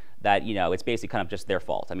essay that it's basically kind of just their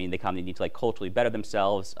fault. I mean, they kind of need to culturally better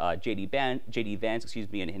themselves. J.D. Vance,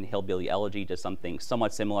 in Hillbilly Elegy does something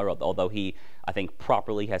somewhat similar, although he, I think,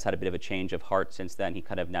 properly has had a bit of a change of heart since then. He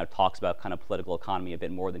kind of now talks about kind of political economy a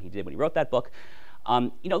bit more than he did when he wrote that book.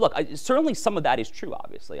 Look, certainly some of that is true,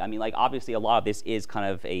 obviously. I mean, obviously a lot of this is kind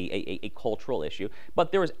of a cultural issue,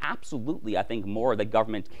 but there is absolutely, I think, more that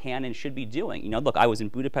government can and should be doing. Look, I was in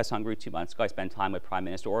Budapest, Hungary 2 months ago. I spent time with Prime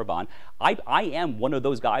Minister Orban. I am one of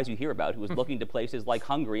those guys you hear about who is looking to places like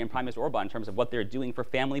Hungary and Prime Minister Orban in terms of what they're doing for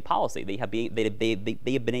family policy. They have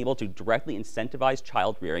been able to directly incentivize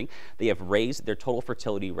child rearing. They have raised their total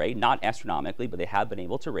fertility rate, not astronomically, but they have been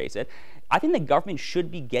able to raise it. I think the government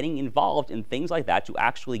should be getting involved in things like that to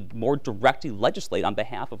actually more directly legislate on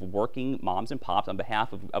behalf of working moms and pops, on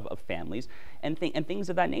behalf of families, and things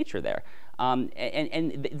of that nature there.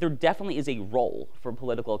 And there definitely is a role for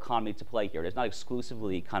political economy to play here. It's not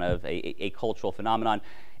exclusively kind of a cultural phenomenon.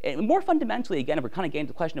 And more fundamentally, again, if we're kind of getting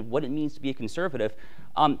to the question of what it means to be a conservative,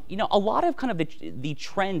 a lot of kind of the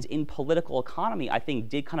trends in political economy, I think,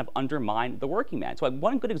 did kind of undermine the working man. So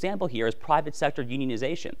one good example here is private sector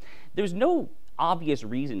unionization. There's no obvious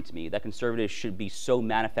reason to me that conservatives should be so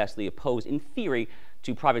manifestly opposed, in theory,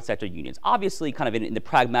 to private sector unions. Obviously, kind of in the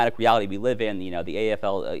pragmatic reality we live in, the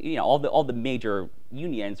AFL, all the major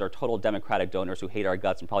unions are total Democratic donors who hate our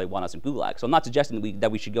guts and probably want us in gulag. So I'm not suggesting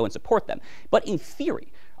that we should go and support them. But in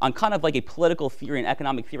theory, on kind of like a political theory and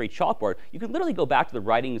economic theory chalkboard, you can literally go back to the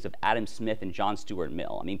writings of Adam Smith and John Stuart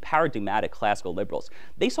Mill. I mean, paradigmatic classical liberals.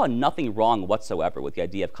 They saw nothing wrong whatsoever with the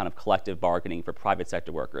idea of kind of collective bargaining for private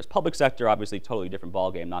sector workers. Public sector, obviously, totally different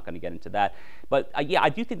ballgame. Not going to get into that. But yeah, I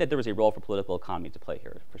do think that there is a role for political economy to play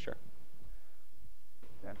here, for sure.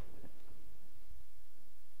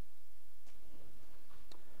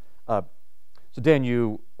 So Dan,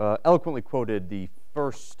 you eloquently quoted the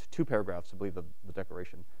first 2 paragraphs, I believe, of the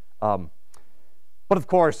Declaration. But of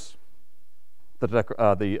course, the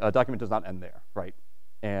document does not end there, right?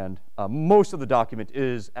 And most of the document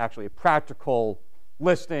is actually a practical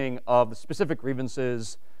listing of the specific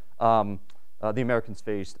grievances the Americans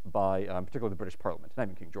faced by particularly the British Parliament, not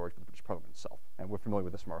even King George, but the British Parliament itself. And we're familiar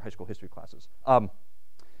with this from our high school history classes.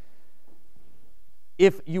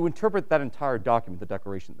 If you interpret that entire document, the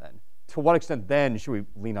Declaration, then, to what extent then should we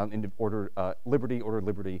lean on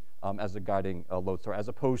liberty as a guiding lodestar, as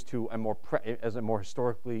opposed to a more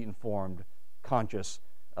historically informed, conscious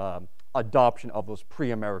adoption of those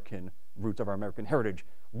pre-American roots of our American heritage,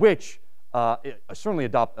 which certainly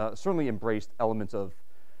embraced elements of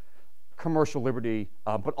commercial liberty,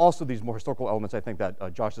 but also these more historical elements I think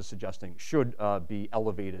that Josh is suggesting should be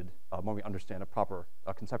elevated when we understand a proper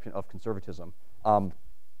conception of conservatism.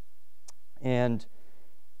 And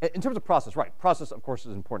in terms of process, right, process of course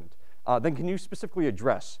is important. Then can you specifically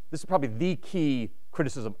address, this is probably the key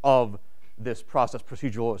criticism of this process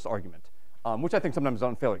proceduralist argument, which I think sometimes is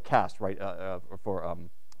unfairly cast, right, for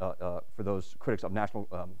those critics of national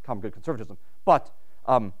common good conservatism. But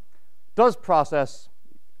does process,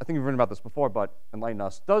 I think you've written about this before, but enlighten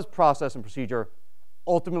us, does process and procedure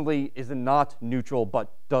ultimately is it not neutral,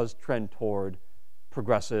 but does trend toward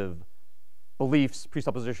progressive beliefs,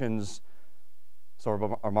 presuppositions, sort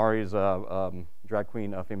of Amari's drag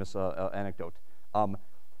queen famous anecdote?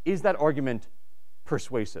 Is that argument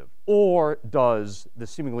persuasive, or does the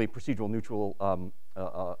seemingly procedural neutral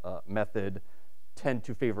method tend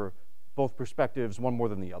to favor both perspectives, one more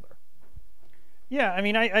than the other? Yeah, I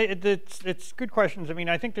mean, it's good questions. I mean,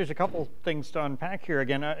 I think there's a couple things to unpack here.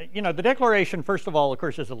 Again, you know, the Declaration, first of all, of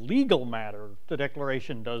course, is a legal matter. The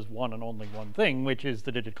Declaration does one and only one thing, which is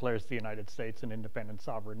that it declares the United States an independent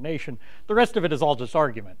sovereign nation. The rest of it is all just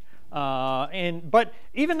argument. But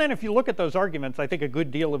even then, if you look at those arguments, I think a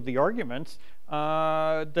good deal of the arguments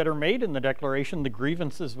that are made in the Declaration, the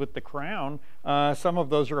grievances with the Crown, some of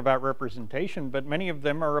those are about representation, but many of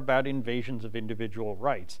them are about invasions of individual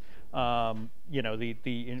rights. You know,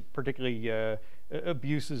 particularly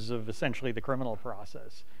abuses of essentially the criminal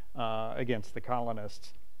process against the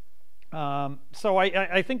colonists. So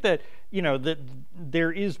I think that, you know, that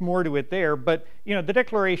there is more to it there, but, you know, the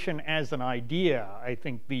Declaration as an idea, I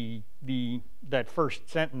think that first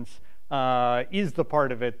sentence is the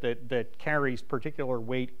part of it that carries particular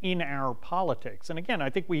weight in our politics. And again, I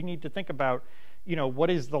think we need to think about, you know, what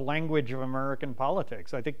is the language of American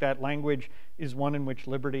politics? I think that language is one in which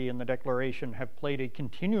liberty and the Declaration have played a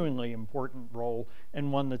continually important role,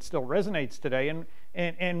 and one that still resonates today.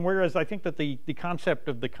 And whereas I think that the concept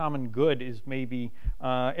of the common good is maybe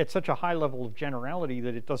at such a high level of generality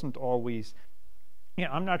that it doesn't always, you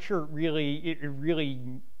know, I'm not sure it really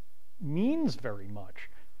means very much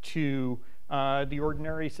to the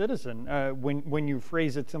ordinary citizen when you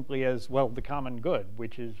phrase it simply as, well, the common good,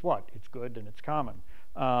 which is what? It's good and it's common.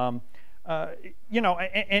 You know,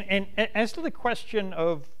 and as to the question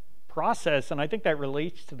of process, and I think that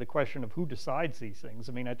relates to the question of who decides these things.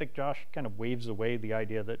 I mean, I think Josh kind of waves away the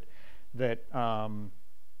idea that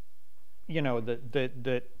you know,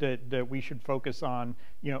 that we should focus on,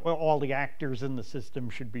 you know, all the actors in the system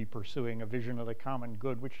should be pursuing a vision of the common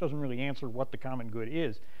good, which doesn't really answer what the common good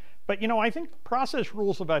is. But, you know, I think process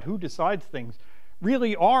rules about who decides things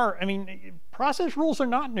really are, I mean, process rules are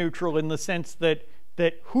not neutral in the sense that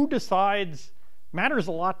who decides matters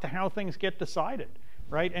a lot to how things get decided,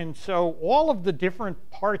 right? And so all of the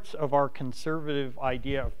different parts of our conservative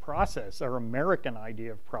idea of process, our American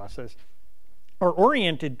idea of process, are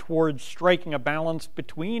oriented towards striking a balance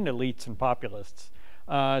between elites and populists,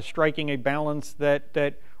 striking a balance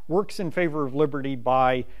that works in favor of liberty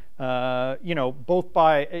by, you know,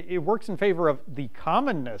 it works in favor of the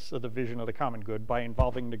commonness of the vision of the common good by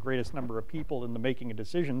involving the greatest number of people in the making of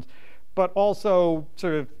decisions, but also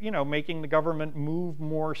sort of, you know, making the government move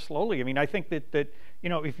more slowly. I mean, I think that you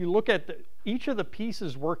know, if you look at each of the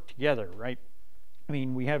pieces work together, right? I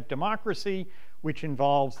mean, we have democracy, which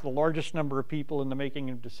involves the largest number of people in the making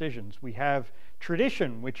of decisions. We have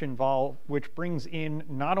tradition, which brings in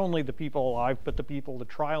not only the people alive, but the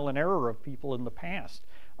trial and error of people in the past.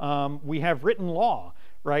 We have written law,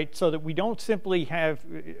 right? So that we don't simply have,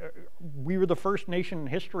 we were the first nation in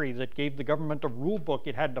history that gave the government a rule book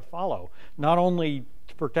it had to follow, not only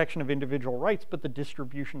protection of individual rights, but the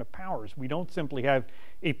distribution of powers. We don't simply have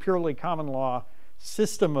a purely common law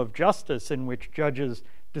system of justice in which judges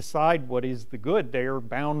decide what is the good. They are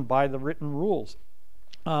bound by the written rules.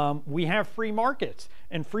 We have free markets,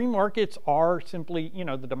 and free markets are simply, you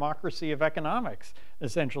know, the democracy of economics,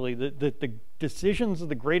 essentially. The decisions of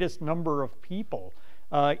the greatest number of people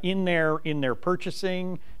in their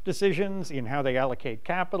purchasing decisions, in how they allocate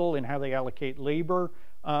capital, in how they allocate labor,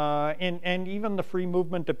 and even the free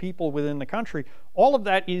movement of people within the country. All of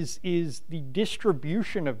that is the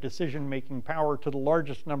distribution of decision-making power to the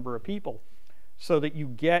largest number of people, so that you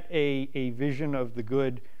get a vision of the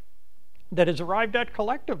good that is arrived at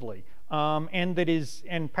collectively,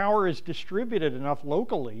 and power is distributed enough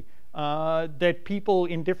locally that people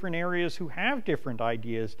in different areas who have different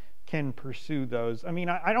ideas can pursue those. I mean,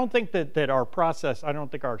 I don't think that our process, I don't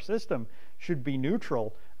think our system should be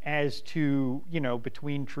neutral. as to,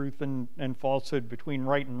 between truth and falsehood, between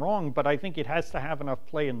right and wrong, but I think it has to have enough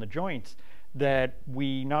play in the joints that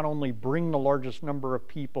we not only bring the largest number of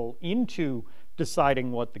people into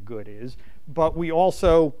deciding what the good is, but we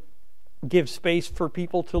also give space for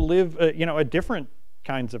people to live, a different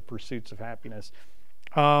kinds of pursuits of happiness.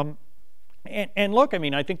 And look, I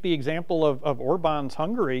mean, I think the example of Orban's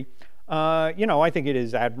Hungary, I think it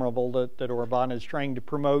is admirable that Orban is trying to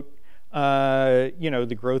promote,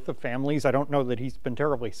 the growth of families. I don't know that he's been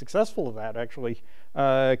terribly successful at that, actually,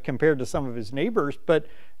 compared to some of his neighbors. But,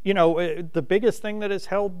 the biggest thing that has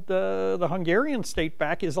held the Hungarian state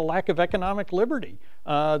back is a lack of economic liberty,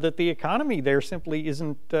 that the economy there simply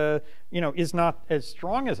isn't, is not as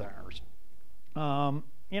strong as ours. And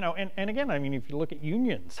again, I mean, if you look at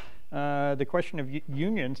unions, the question of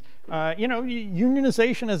unions,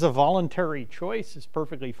 unionization as a voluntary choice is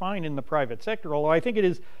perfectly fine in the private sector, although I think it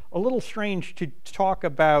is a little strange to talk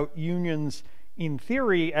about unions in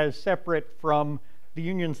theory as separate from the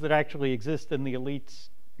unions that actually exist in the elites,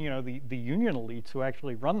 the union elites who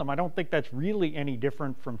actually run them. I don't think that's really any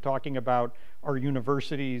different from talking about our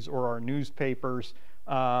universities or our newspapers,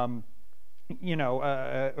 or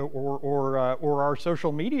our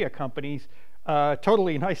social media companies,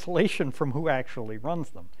 totally in isolation from who actually runs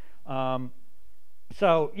them.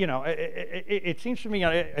 So, it seems to me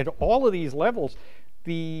at all of these levels,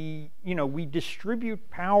 we distribute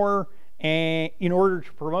power in order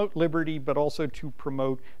to promote liberty, but also to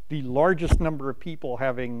promote the largest number of people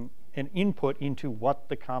having an input into what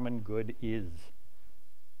the common good is.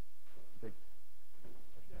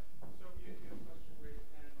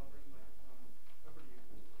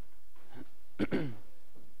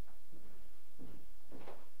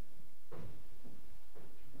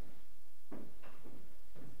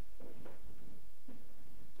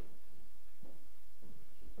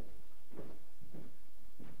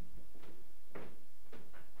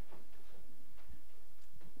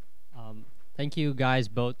 Thank you guys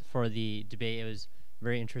both for the debate. It was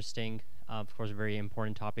very interesting. Of course, a very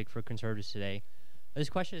important topic for conservatives today.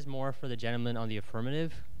 This question is more for the gentleman on the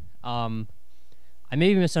affirmative. I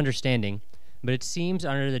may be misunderstanding, but it seems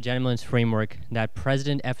under the gentleman's framework that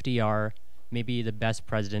President FDR may be the best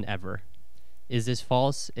president ever. Is this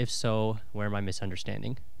false? If so, where am I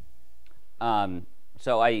misunderstanding?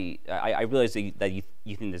 So I realize that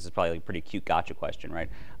you think this is probably a pretty cute gotcha question, right?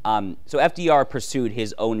 So FDR pursued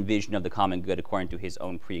his own vision of the common good according to his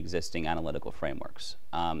own pre-existing analytical frameworks.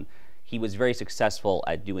 He was very successful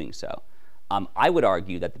at doing so. I would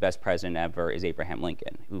argue that the best president ever is Abraham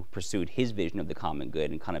Lincoln, who pursued his vision of the common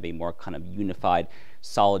good in kind of a more kind of unified,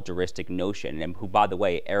 solidaristic notion, and who, by the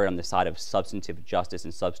way, erred on the side of substantive justice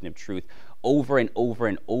and substantive truth over and over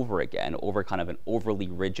and over again, over kind of an overly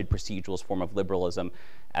rigid proceduralist form of liberalism,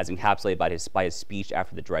 as encapsulated by his speech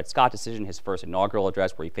after the Dred Scott decision, his first inaugural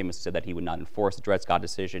address, where he famously said that he would not enforce the Dred Scott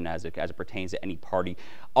decision as it pertains to any party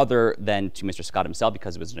other than to Mr. Scott himself,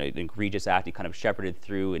 because it was an egregious act he kind of shepherded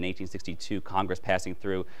through in 1862, Congress passing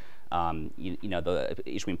through the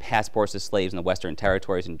issuing passports to slaves in the Western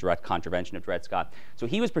territories in direct contravention of Dred Scott. So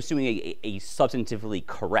he was pursuing a substantively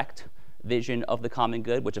correct vision of the common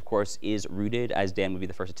good, which of course is rooted, as Dan would be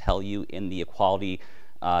the first to tell you, in the equality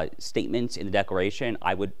statements in the Declaration.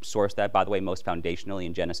 I would source that, by the way, most foundationally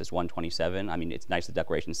in Genesis 1:27. I mean, it's nice the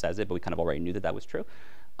Declaration says it, but we kind of already knew that that was true.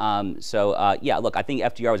 Yeah, look, I think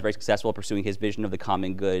FDR was very successful pursuing his vision of the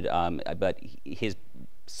common good, but his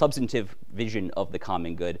substantive vision of the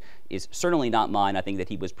common good is certainly not mine. I think that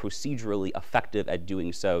he was procedurally effective at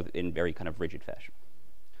doing so in very kind of rigid fashion.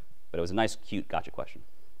 But it was a nice, cute gotcha question.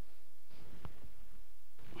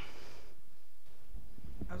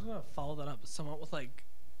 I was going to follow that up somewhat with, like,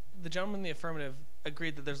 the gentleman in the affirmative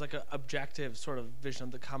agreed that there's like an objective sort of vision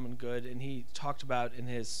of the common good, and he talked about in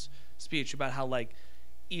his speech about how like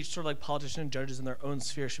each sort of like politician and judges in their own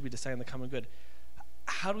sphere should be deciding the common good.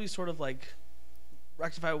 How do we sort of like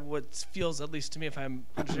rectify what feels, at least to me, if I'm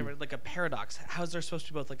understanding, like a paradox? How is there supposed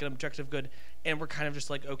to be both like an objective good and we're kind of just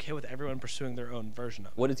like okay with everyone pursuing their own version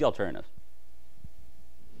of it? What is the alternative?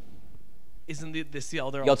 Isn't this the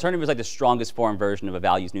other? The alternative is like the strongest form version of a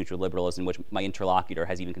values-neutral liberalism, which my interlocutor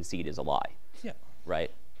has even conceded is a lie. Yeah.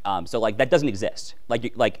 Right. So like that doesn't exist.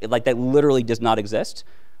 Like that literally does not exist.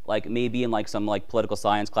 Like maybe in like some like political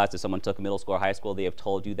science class that someone took in middle school or high school, they have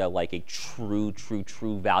told you that like a true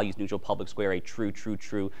values-neutral public square, a true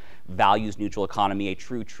values-neutral economy, a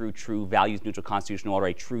true values-neutral constitutional order,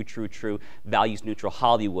 a true values-neutral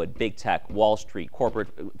Hollywood, big tech, Wall Street, corporate,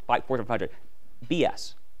 Fortune 500.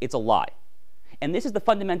 BS. It's a lie. And this is the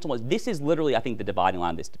fundamental, this is literally, I think, the dividing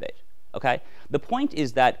line of this debate. Okay? The point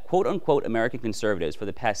is that quote-unquote American conservatives for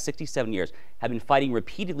the past 67 years have been fighting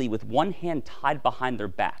repeatedly with one hand tied behind their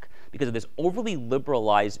back because of this overly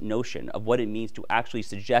liberalized notion of what it means to actually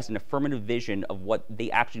suggest an affirmative vision of what they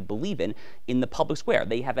actually believe in the public square.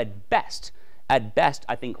 They have at best,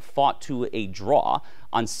 I think, fought to a draw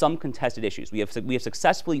on some contested issues. We have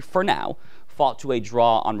successfully, for now, fought to a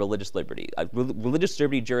draw on religious liberty. Religious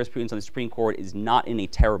liberty jurisprudence on the Supreme Court is not in a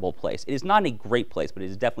terrible place. It is not in a great place, but it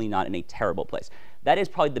is definitely not in a terrible place. That is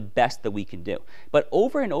probably the best that we can do. But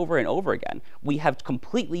over and over and over again, we have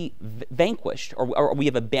completely vanquished, or we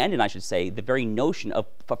have abandoned, I should say, the very notion of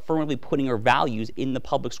affirmatively putting our values in the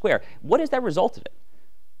public square. What has that resulted in?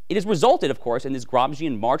 It has resulted, of course, in this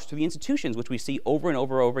Gramscian march through the institutions, which we see over and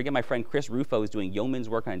over and over again. My friend Chris Rufo is doing yeoman's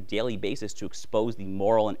work on a daily basis to expose the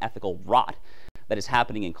moral and ethical rot that is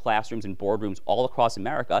happening in classrooms and boardrooms all across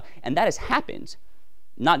America. And that has happened,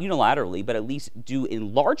 not unilaterally, but at least due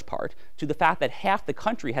in large part to the fact that half the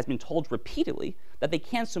country has been told repeatedly that they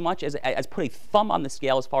can't so much as put a thumb on the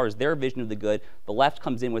scale as far as their vision of the good. The left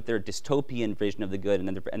comes in with their dystopian vision of the good,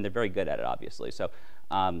 and they're very good at it, obviously. So.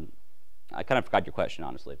 I kind of forgot your question,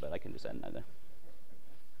 honestly, but I can just end that there.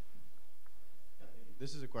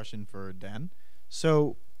 This is a question for Dan.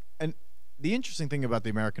 So, and the interesting thing about the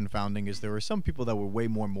American founding is there were some people that were way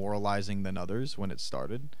more moralizing than others when it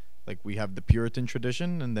started. Like we have the Puritan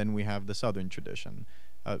tradition, and then we have the Southern tradition.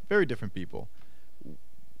 Very different people.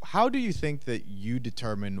 How do you think that you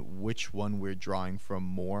determine which one we're drawing from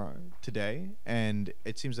more today? And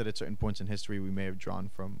it seems that at certain points in history we may have drawn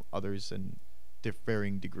from others in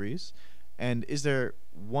varying degrees. And is there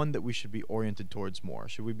one that we should be oriented towards more?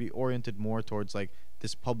 Should we be oriented more towards like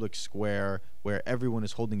this public square where everyone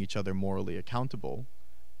is holding each other morally accountable?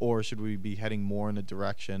 Or should we be heading more in a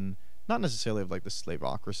direction, not necessarily of like the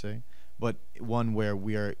slaveocracy, but one where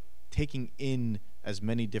we are taking in as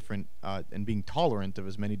many different and being tolerant of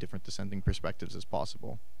as many different dissenting perspectives as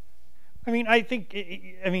possible? I mean, I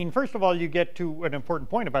mean, first of all, you get to an important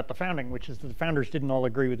point about the founding, which is that the founders didn't all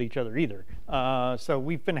agree with each other either. So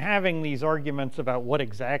we've been having these arguments about what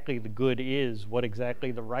exactly the good is, what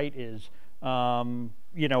exactly the right is,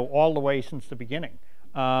 you know, all the way since the beginning.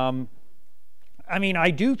 I mean,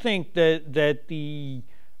 I do think that the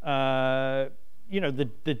you know,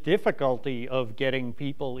 the difficulty of getting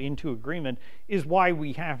people into agreement is why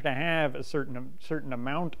we have to have a certain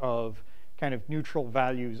amount of kind of neutral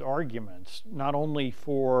values arguments, not only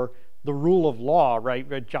for the rule of law,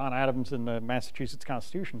 right? John Adams in the Massachusetts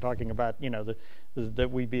Constitution talking about, you know, that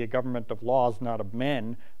we be a government of laws, not of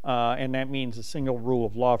men, and that means a single rule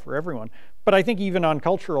of law for everyone. But I think even on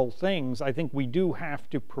cultural things, I think we do have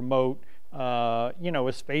to promote, you know,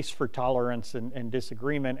 a space for tolerance and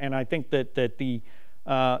disagreement. And I think that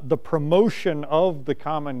the promotion of the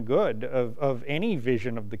common good, of any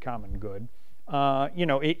vision of the common good, you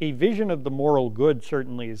know, a vision of the moral good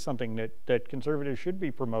certainly is something that conservatives should be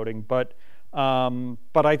promoting, but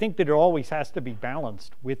I think that it always has to be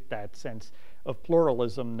balanced with that sense of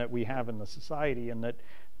pluralism that we have in the society, and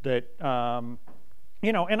that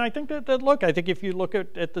you know, and I think that look, I think if you look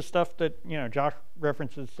at the stuff that, you know, Josh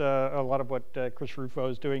references a lot of what Chris Rufo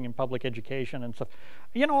is doing in public education and stuff,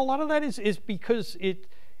 you know, a lot of that is because it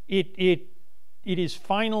is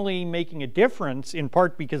finally making a difference, in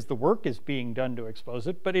part because the work is being done to expose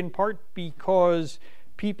it, but in part because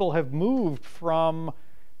people have moved from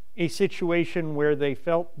a situation where they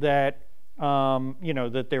felt that, you know,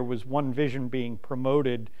 that there was one vision being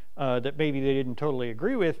promoted that maybe they didn't totally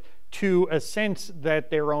agree with, to a sense that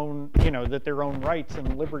their own, you know, that their own rights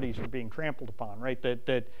and liberties are being trampled upon, right?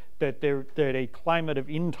 That a climate of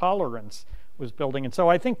intolerance was building. And so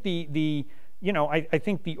I think you know, I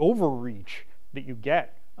think the overreach that you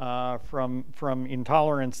get from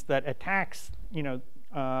intolerance that attacks, you know,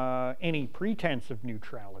 any pretense of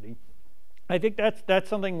neutrality, I think that's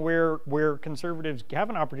something where conservatives have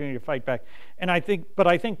an opportunity to fight back. And I think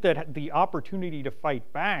that the opportunity to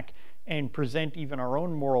fight back and present even our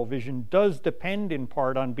own moral vision does depend in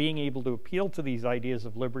part on being able to appeal to these ideas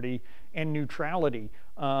of liberty and neutrality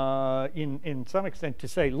in some extent, to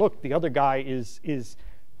say, look, the other guy is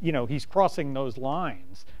you know, he's crossing those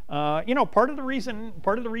lines. You know, part of the reason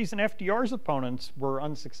FDR's opponents were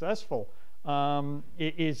unsuccessful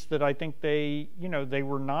is that I think they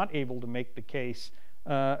were not able to make the case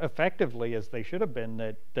effectively as they should have been,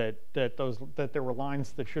 that there were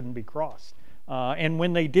lines that shouldn't be crossed. And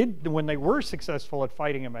when they were successful at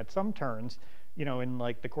fighting him at some turns, you know, in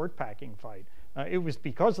like the court packing fight, it was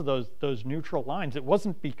because of those neutral lines. It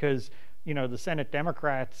wasn't because, you know, the Senate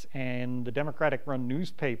Democrats and the Democratic-run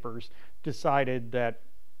newspapers decided that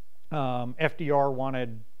FDR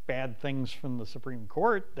wanted bad things from the Supreme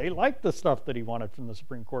Court. They liked the stuff that he wanted from the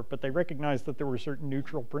Supreme Court, but they recognized that there were certain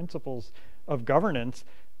neutral principles of governance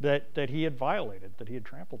that he had violated, that he had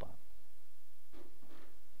trampled on.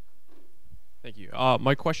 Thank you.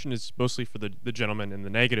 My question is mostly for the gentleman in the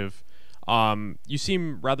negative. You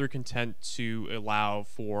seem rather content to allow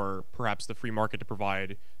for perhaps the free market to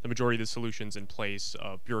provide the majority of the solutions in place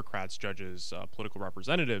of bureaucrats, judges, political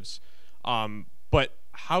representatives. But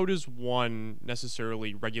how does one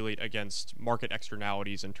necessarily regulate against market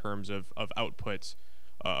externalities in terms of output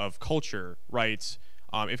of culture, right?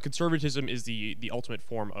 If conservatism is the ultimate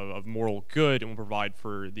form of moral good and will provide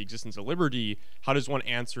for the existence of liberty, how does one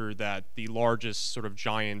answer that the largest sort of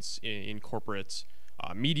giants in corporate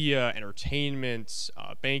media, entertainment,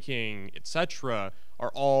 banking, etc.,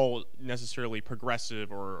 are all necessarily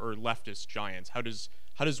progressive or leftist giants? How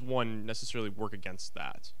does one necessarily work against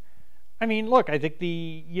that? I mean, look, I think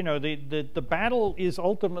the battle is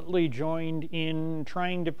ultimately joined in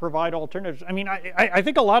trying to provide alternatives. I mean, I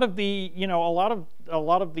think a lot of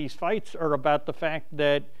these fights are about the fact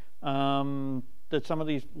that that some of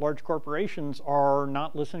these large corporations are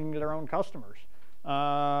not listening to their own customers.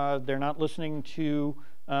 They're not listening to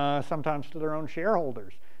sometimes to their own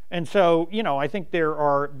shareholders, and so I think there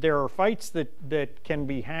are fights that can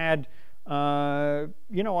be had. On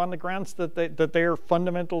the grounds that they're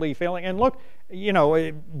fundamentally failing. And look,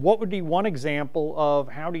 what would be one example of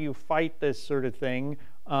how do you fight this sort of thing?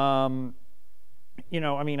 I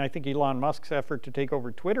mean, I think Elon Musk's effort to take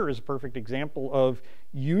over Twitter is a perfect example of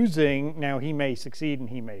using, now he may succeed and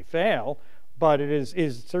he may fail, but it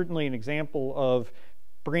is certainly an example of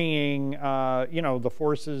bringing, the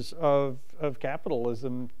forces of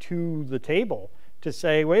capitalism to the table to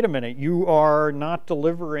say, wait a minute, you are not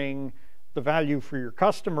delivering the value for your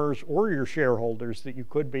customers or your shareholders that you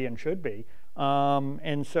could be and should be,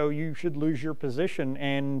 and so you should lose your position,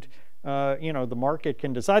 and the market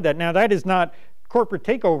can decide that. Now, that is not, corporate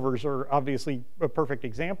takeovers are obviously a perfect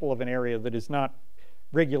example of an area that is not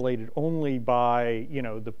regulated only by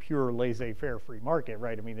the pure laissez-faire free market,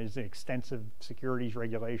 right? I mean, there's an extensive securities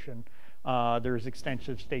regulation, there's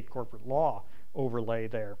extensive state corporate law overlay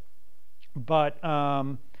there, but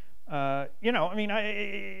I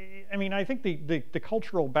think the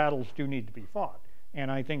cultural battles do need to be fought, and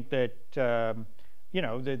I think that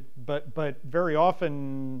but very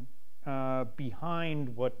often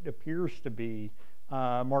behind what appears to be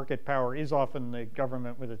market power is often the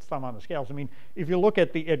government with its thumb on the scales. I mean, if you look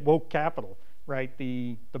at woke capital, right,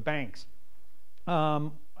 the banks. I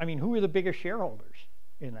mean, who are the biggest shareholders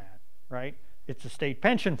in that, right? It's the state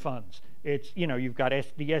pension funds. It's, you've got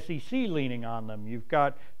the SEC leaning on them.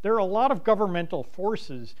 There are a lot of governmental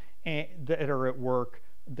forces that are at work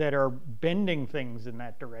that are bending things in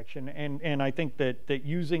that direction. And I think that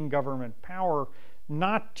using government power,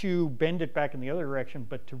 not to bend it back in the other direction,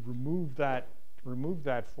 but to remove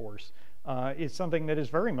that force, is something that is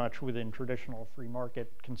very much within traditional free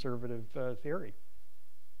market conservative theory.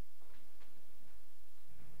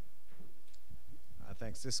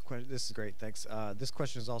 Thanks. This is great. Thanks. This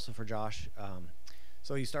question is also for Josh.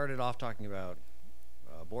 So you started off talking about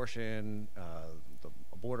abortion, the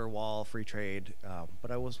border wall, free trade. But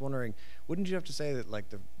I was wondering, wouldn't you have to say that like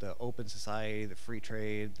the open society, the free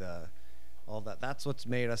trade, all that, that's what's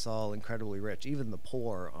made us all incredibly rich. Even the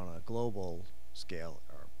poor on a global scale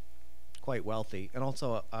are quite wealthy. And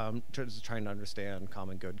also, just trying to understand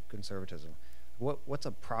common good conservatism. What's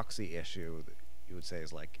a proxy issue that you would say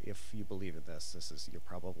is like, if you believe in this, you're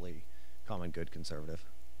probably common good conservative?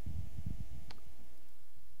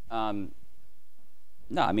 No,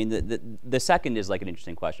 I mean the second is like an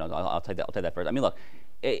interesting question. I'll take that first. I mean, look,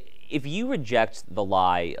 if you reject the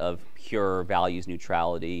lie of pure values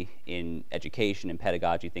neutrality in education and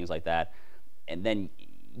pedagogy, things like that, and then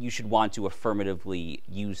you should want to affirmatively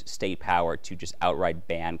use state power to just outright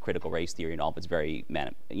ban critical race theory and all of its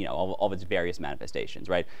all of its various manifestations,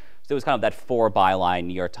 right? So there was kind of that 4 byline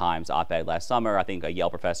New York Times op-ed last summer. I think a Yale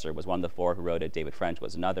professor was one of the 4 who wrote it. David French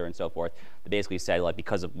was another, and so forth. They basically said, like,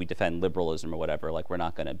 because we defend liberalism or whatever, like, we're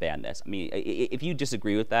not going to ban this. I mean, if you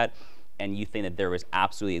disagree with that, and you think that there is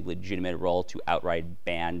absolutely a legitimate role to outright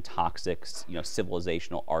ban toxic,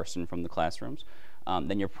 civilizational arson from the classrooms,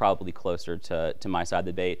 then you're probably closer to my side of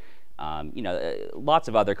the debate. Lots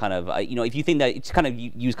of other kind of, if you think that it's kind of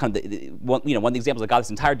use kind of one of the examples that got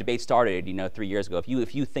this entire debate started, 3 years ago.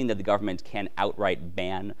 If you think that the government can outright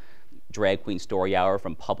ban drag queen story hour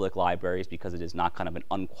from public libraries because it is not kind of an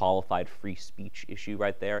unqualified free speech issue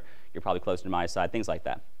right there, you're probably closer to my side. Things like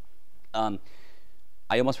that.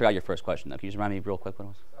 I almost forgot your first question though. Can you just remind me real quick what it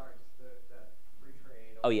was? Sorry, just that free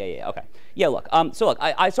trade, Oh yeah, okay. Yeah, look. So look,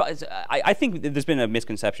 I think there's been a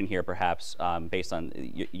misconception here, perhaps, based on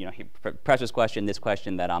perhaps this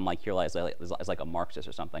question that I'm like here as like a Marxist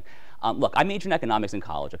or something. Look, I majored in economics in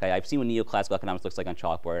college. Okay, I've seen what neoclassical economics looks like on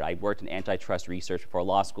chalkboard. I worked in antitrust research before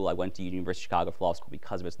law school. I went to University of Chicago for law school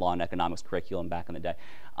because of its law and economics curriculum back in the day.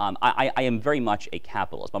 I am very much a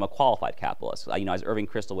capitalist, but I'm a qualified capitalist. As Irving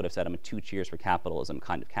Kristol would have said, I'm a two cheers for capitalism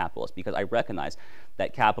kind of capitalist, because I recognize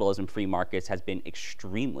that capitalism, free markets, has been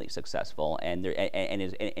extremely successful and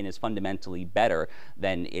is fundamentally better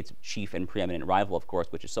than its chief and preeminent rival, of course,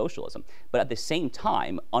 which is socialism. But at the same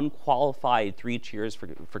time, unqualified three cheers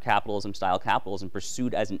for capitalism, style capitalism,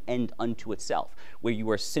 pursued as an end unto itself, where you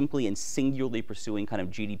are simply and singularly pursuing kind of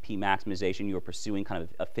GDP maximization, you are pursuing kind of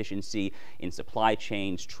efficiency in supply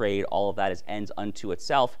chains, trade, all of that as ends unto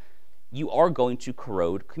itself, you are going to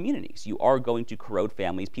corrode communities. You are going to corrode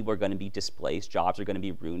families. People are going to be displaced. Jobs are going to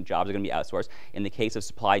be ruined. Jobs are going to be outsourced. In the case of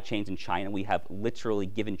supply chains in China, we have literally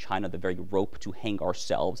given China the very rope to hang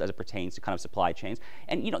ourselves as it pertains to kind of supply chains.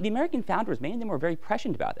 And the American founders, many of them were very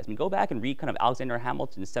prescient about this. I mean, go back and read kind of Alexander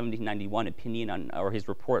Hamilton's 1791 opinion on, or his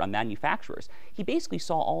report on manufacturers. He basically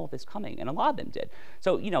saw all of this coming, and a lot of them did.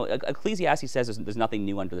 So, Ecclesiastes says there's nothing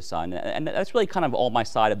new under the sun, and that's really kind of all my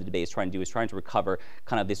side of the debate is trying to do, is trying to recover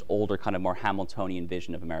kind of this older kind of more Hamiltonian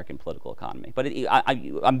vision of American political economy. But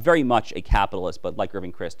I'm very much a capitalist, but like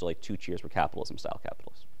Irving Kristol, like two cheers for capitalism style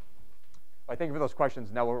capitalist. All right, thank you for those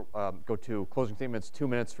questions. Now we'll go to closing statements, 2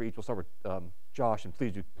 minutes for each. We'll start with Josh, and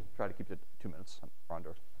please do try to keep it 2 minutes.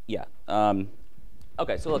 Rondor. Yeah.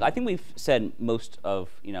 Okay, so look, I think we've said most of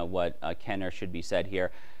what can or should be said here.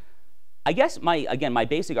 I guess my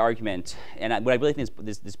basic argument, and what I really think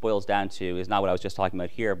this boils down to, is not what I was just talking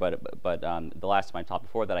about here, but the last time I talked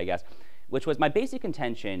before that, I guess, which was my basic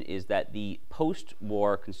contention is that the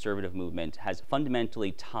post-war conservative movement has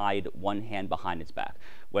fundamentally tied one hand behind its back,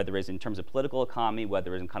 whether it's in terms of political economy,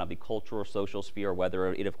 whether it's in kind of the cultural or social sphere,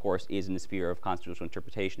 whether it, of course, is in the sphere of constitutional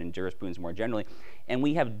interpretation and jurisprudence more generally. And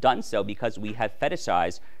we have done so because we have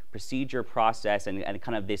fetishized procedure, process, and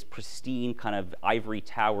kind of this pristine kind of ivory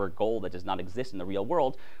tower goal that does not exist in the real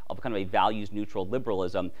world of kind of a values-neutral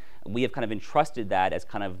liberalism. We have kind of entrusted that as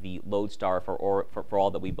kind of the lodestar for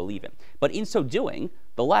all that we believe in. But in so doing,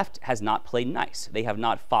 the left has not played nice. They have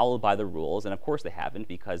not followed by the rules, and of course they haven't,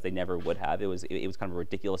 because they never would have. It was kind of a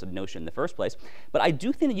ridiculous notion in the first place. But I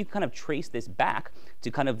do think that you kind of trace this back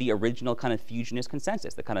to kind of the original kind of fusionist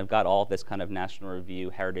consensus that kind of got all this kind of National Review,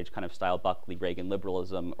 Heritage kind of style Buckley, Reagan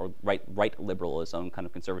liberalism, or right liberalism kind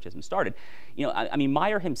of conservatism started. I mean,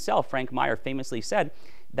 Meyer himself, Frank Meyer, famously said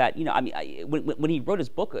that, when he wrote his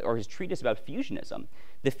book or his treatise about fusionism,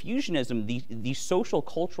 the social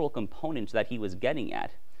cultural component that he was getting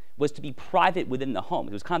at was to be private within the home.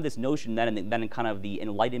 It was kind of this notion that in kind of the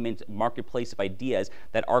Enlightenment marketplace of ideas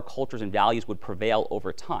that our cultures and values would prevail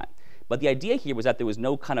over time. But the idea here was that there was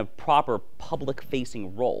no kind of proper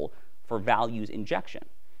public-facing role for values injection.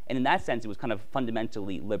 And in that sense, it was kind of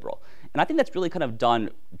fundamentally liberal. And I think that's really kind of done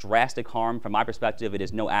drastic harm. From my perspective, it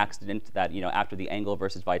is no accident that, after the Engel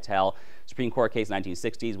versus Vitale Supreme Court case in the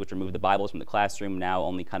 1960s, which removed the Bibles from the classroom, now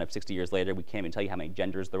only kind of 60 years later, we can't even tell you how many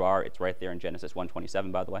genders there are. It's right there in Genesis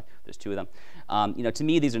 1:27, by the way. There's 2 of them. To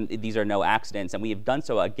me, these are no accidents. And we have done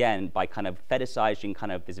so, again, by kind of fetishizing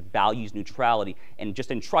kind of this values neutrality and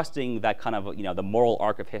just entrusting that kind of, the moral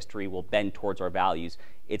arc of history will bend towards our values.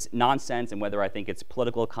 It's nonsense, and whether I think it's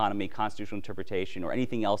political economy, constitutional interpretation, or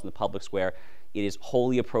anything else in the public square, it is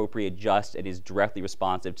wholly appropriate, just, it is directly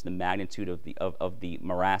responsive to the magnitude of the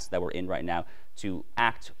morass that we're in right now to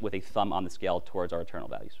act with a thumb on the scale towards our eternal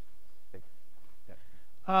values.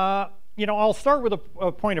 I'll start with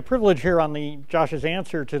a point of privilege here on Josh's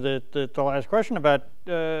answer to the last question about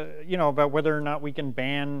about whether or not we can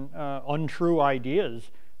ban untrue ideas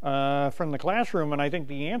from the classroom, and I think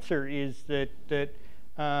the answer is that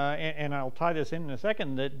and I'll tie this in a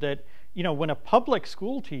second, that when a public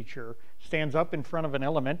school teacher stands up in front of an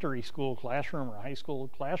elementary school classroom or a high school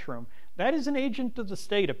classroom, that is an agent of the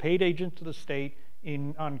state, a paid agent of the state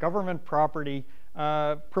on government property,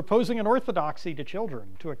 proposing an orthodoxy to children,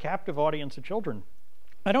 to a captive audience of children.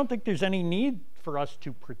 I don't think there's any need for us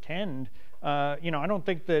to pretend. I don't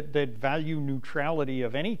think that value neutrality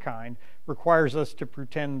of any kind requires us to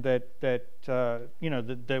pretend that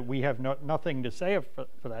we have nothing to say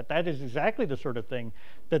for that. That is exactly the sort of thing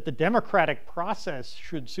that the democratic process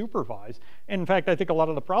should supervise. And in fact, I think a lot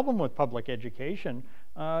of the problem with public education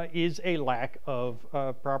is a lack of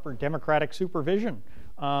proper democratic supervision.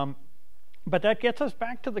 But that gets us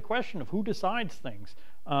back to the question of who decides things.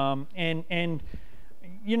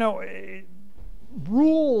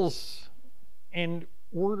 Rules and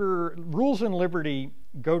order, rules and liberty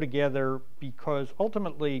go together, because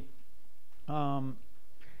ultimately,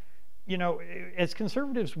 you know, as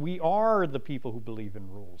conservatives, we are the people who believe in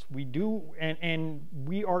rules. We do, and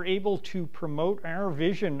we are able to promote our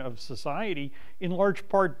vision of society in large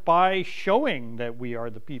part by showing that we are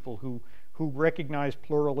the people who recognize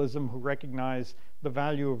pluralism, who recognize the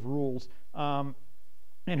value of rules,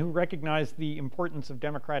 and who recognize the importance of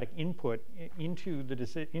democratic input into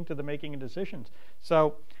the making of decisions.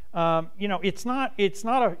 So, you know, this is not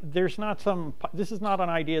an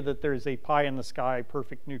idea that there's a pie in the sky,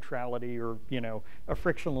 perfect neutrality, or, you know, a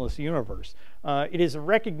frictionless universe. It is a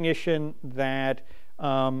recognition that,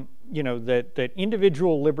 you know, that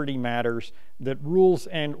individual liberty matters, that rules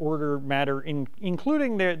and order matter,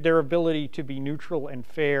 including their ability to be neutral and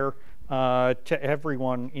fair to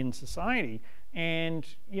everyone in society. And,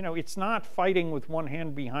 you know, it's not fighting with one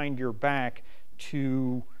hand behind your back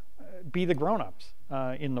to be the grown-ups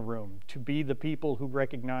in the room, to be the people who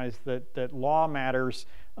recognize that law matters,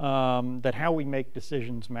 that how we make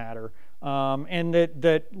decisions matter, and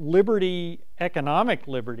that liberty, economic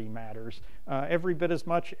liberty, matters every bit as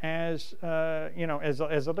much as, you know,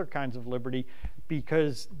 as other kinds of liberty,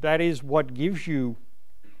 because that is what gives you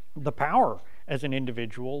the power as an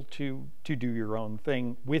individual to do your own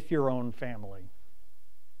thing with your own family.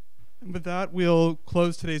 And with that, we'll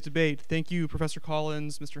close today's debate. Thank you, Professor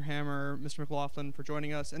Collins, Mr. Hammer, Mr. McLaughlin, for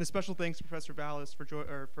joining us, and a special thanks to Professor Vallis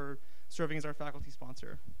for serving as our faculty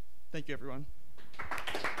sponsor. Thank you, everyone.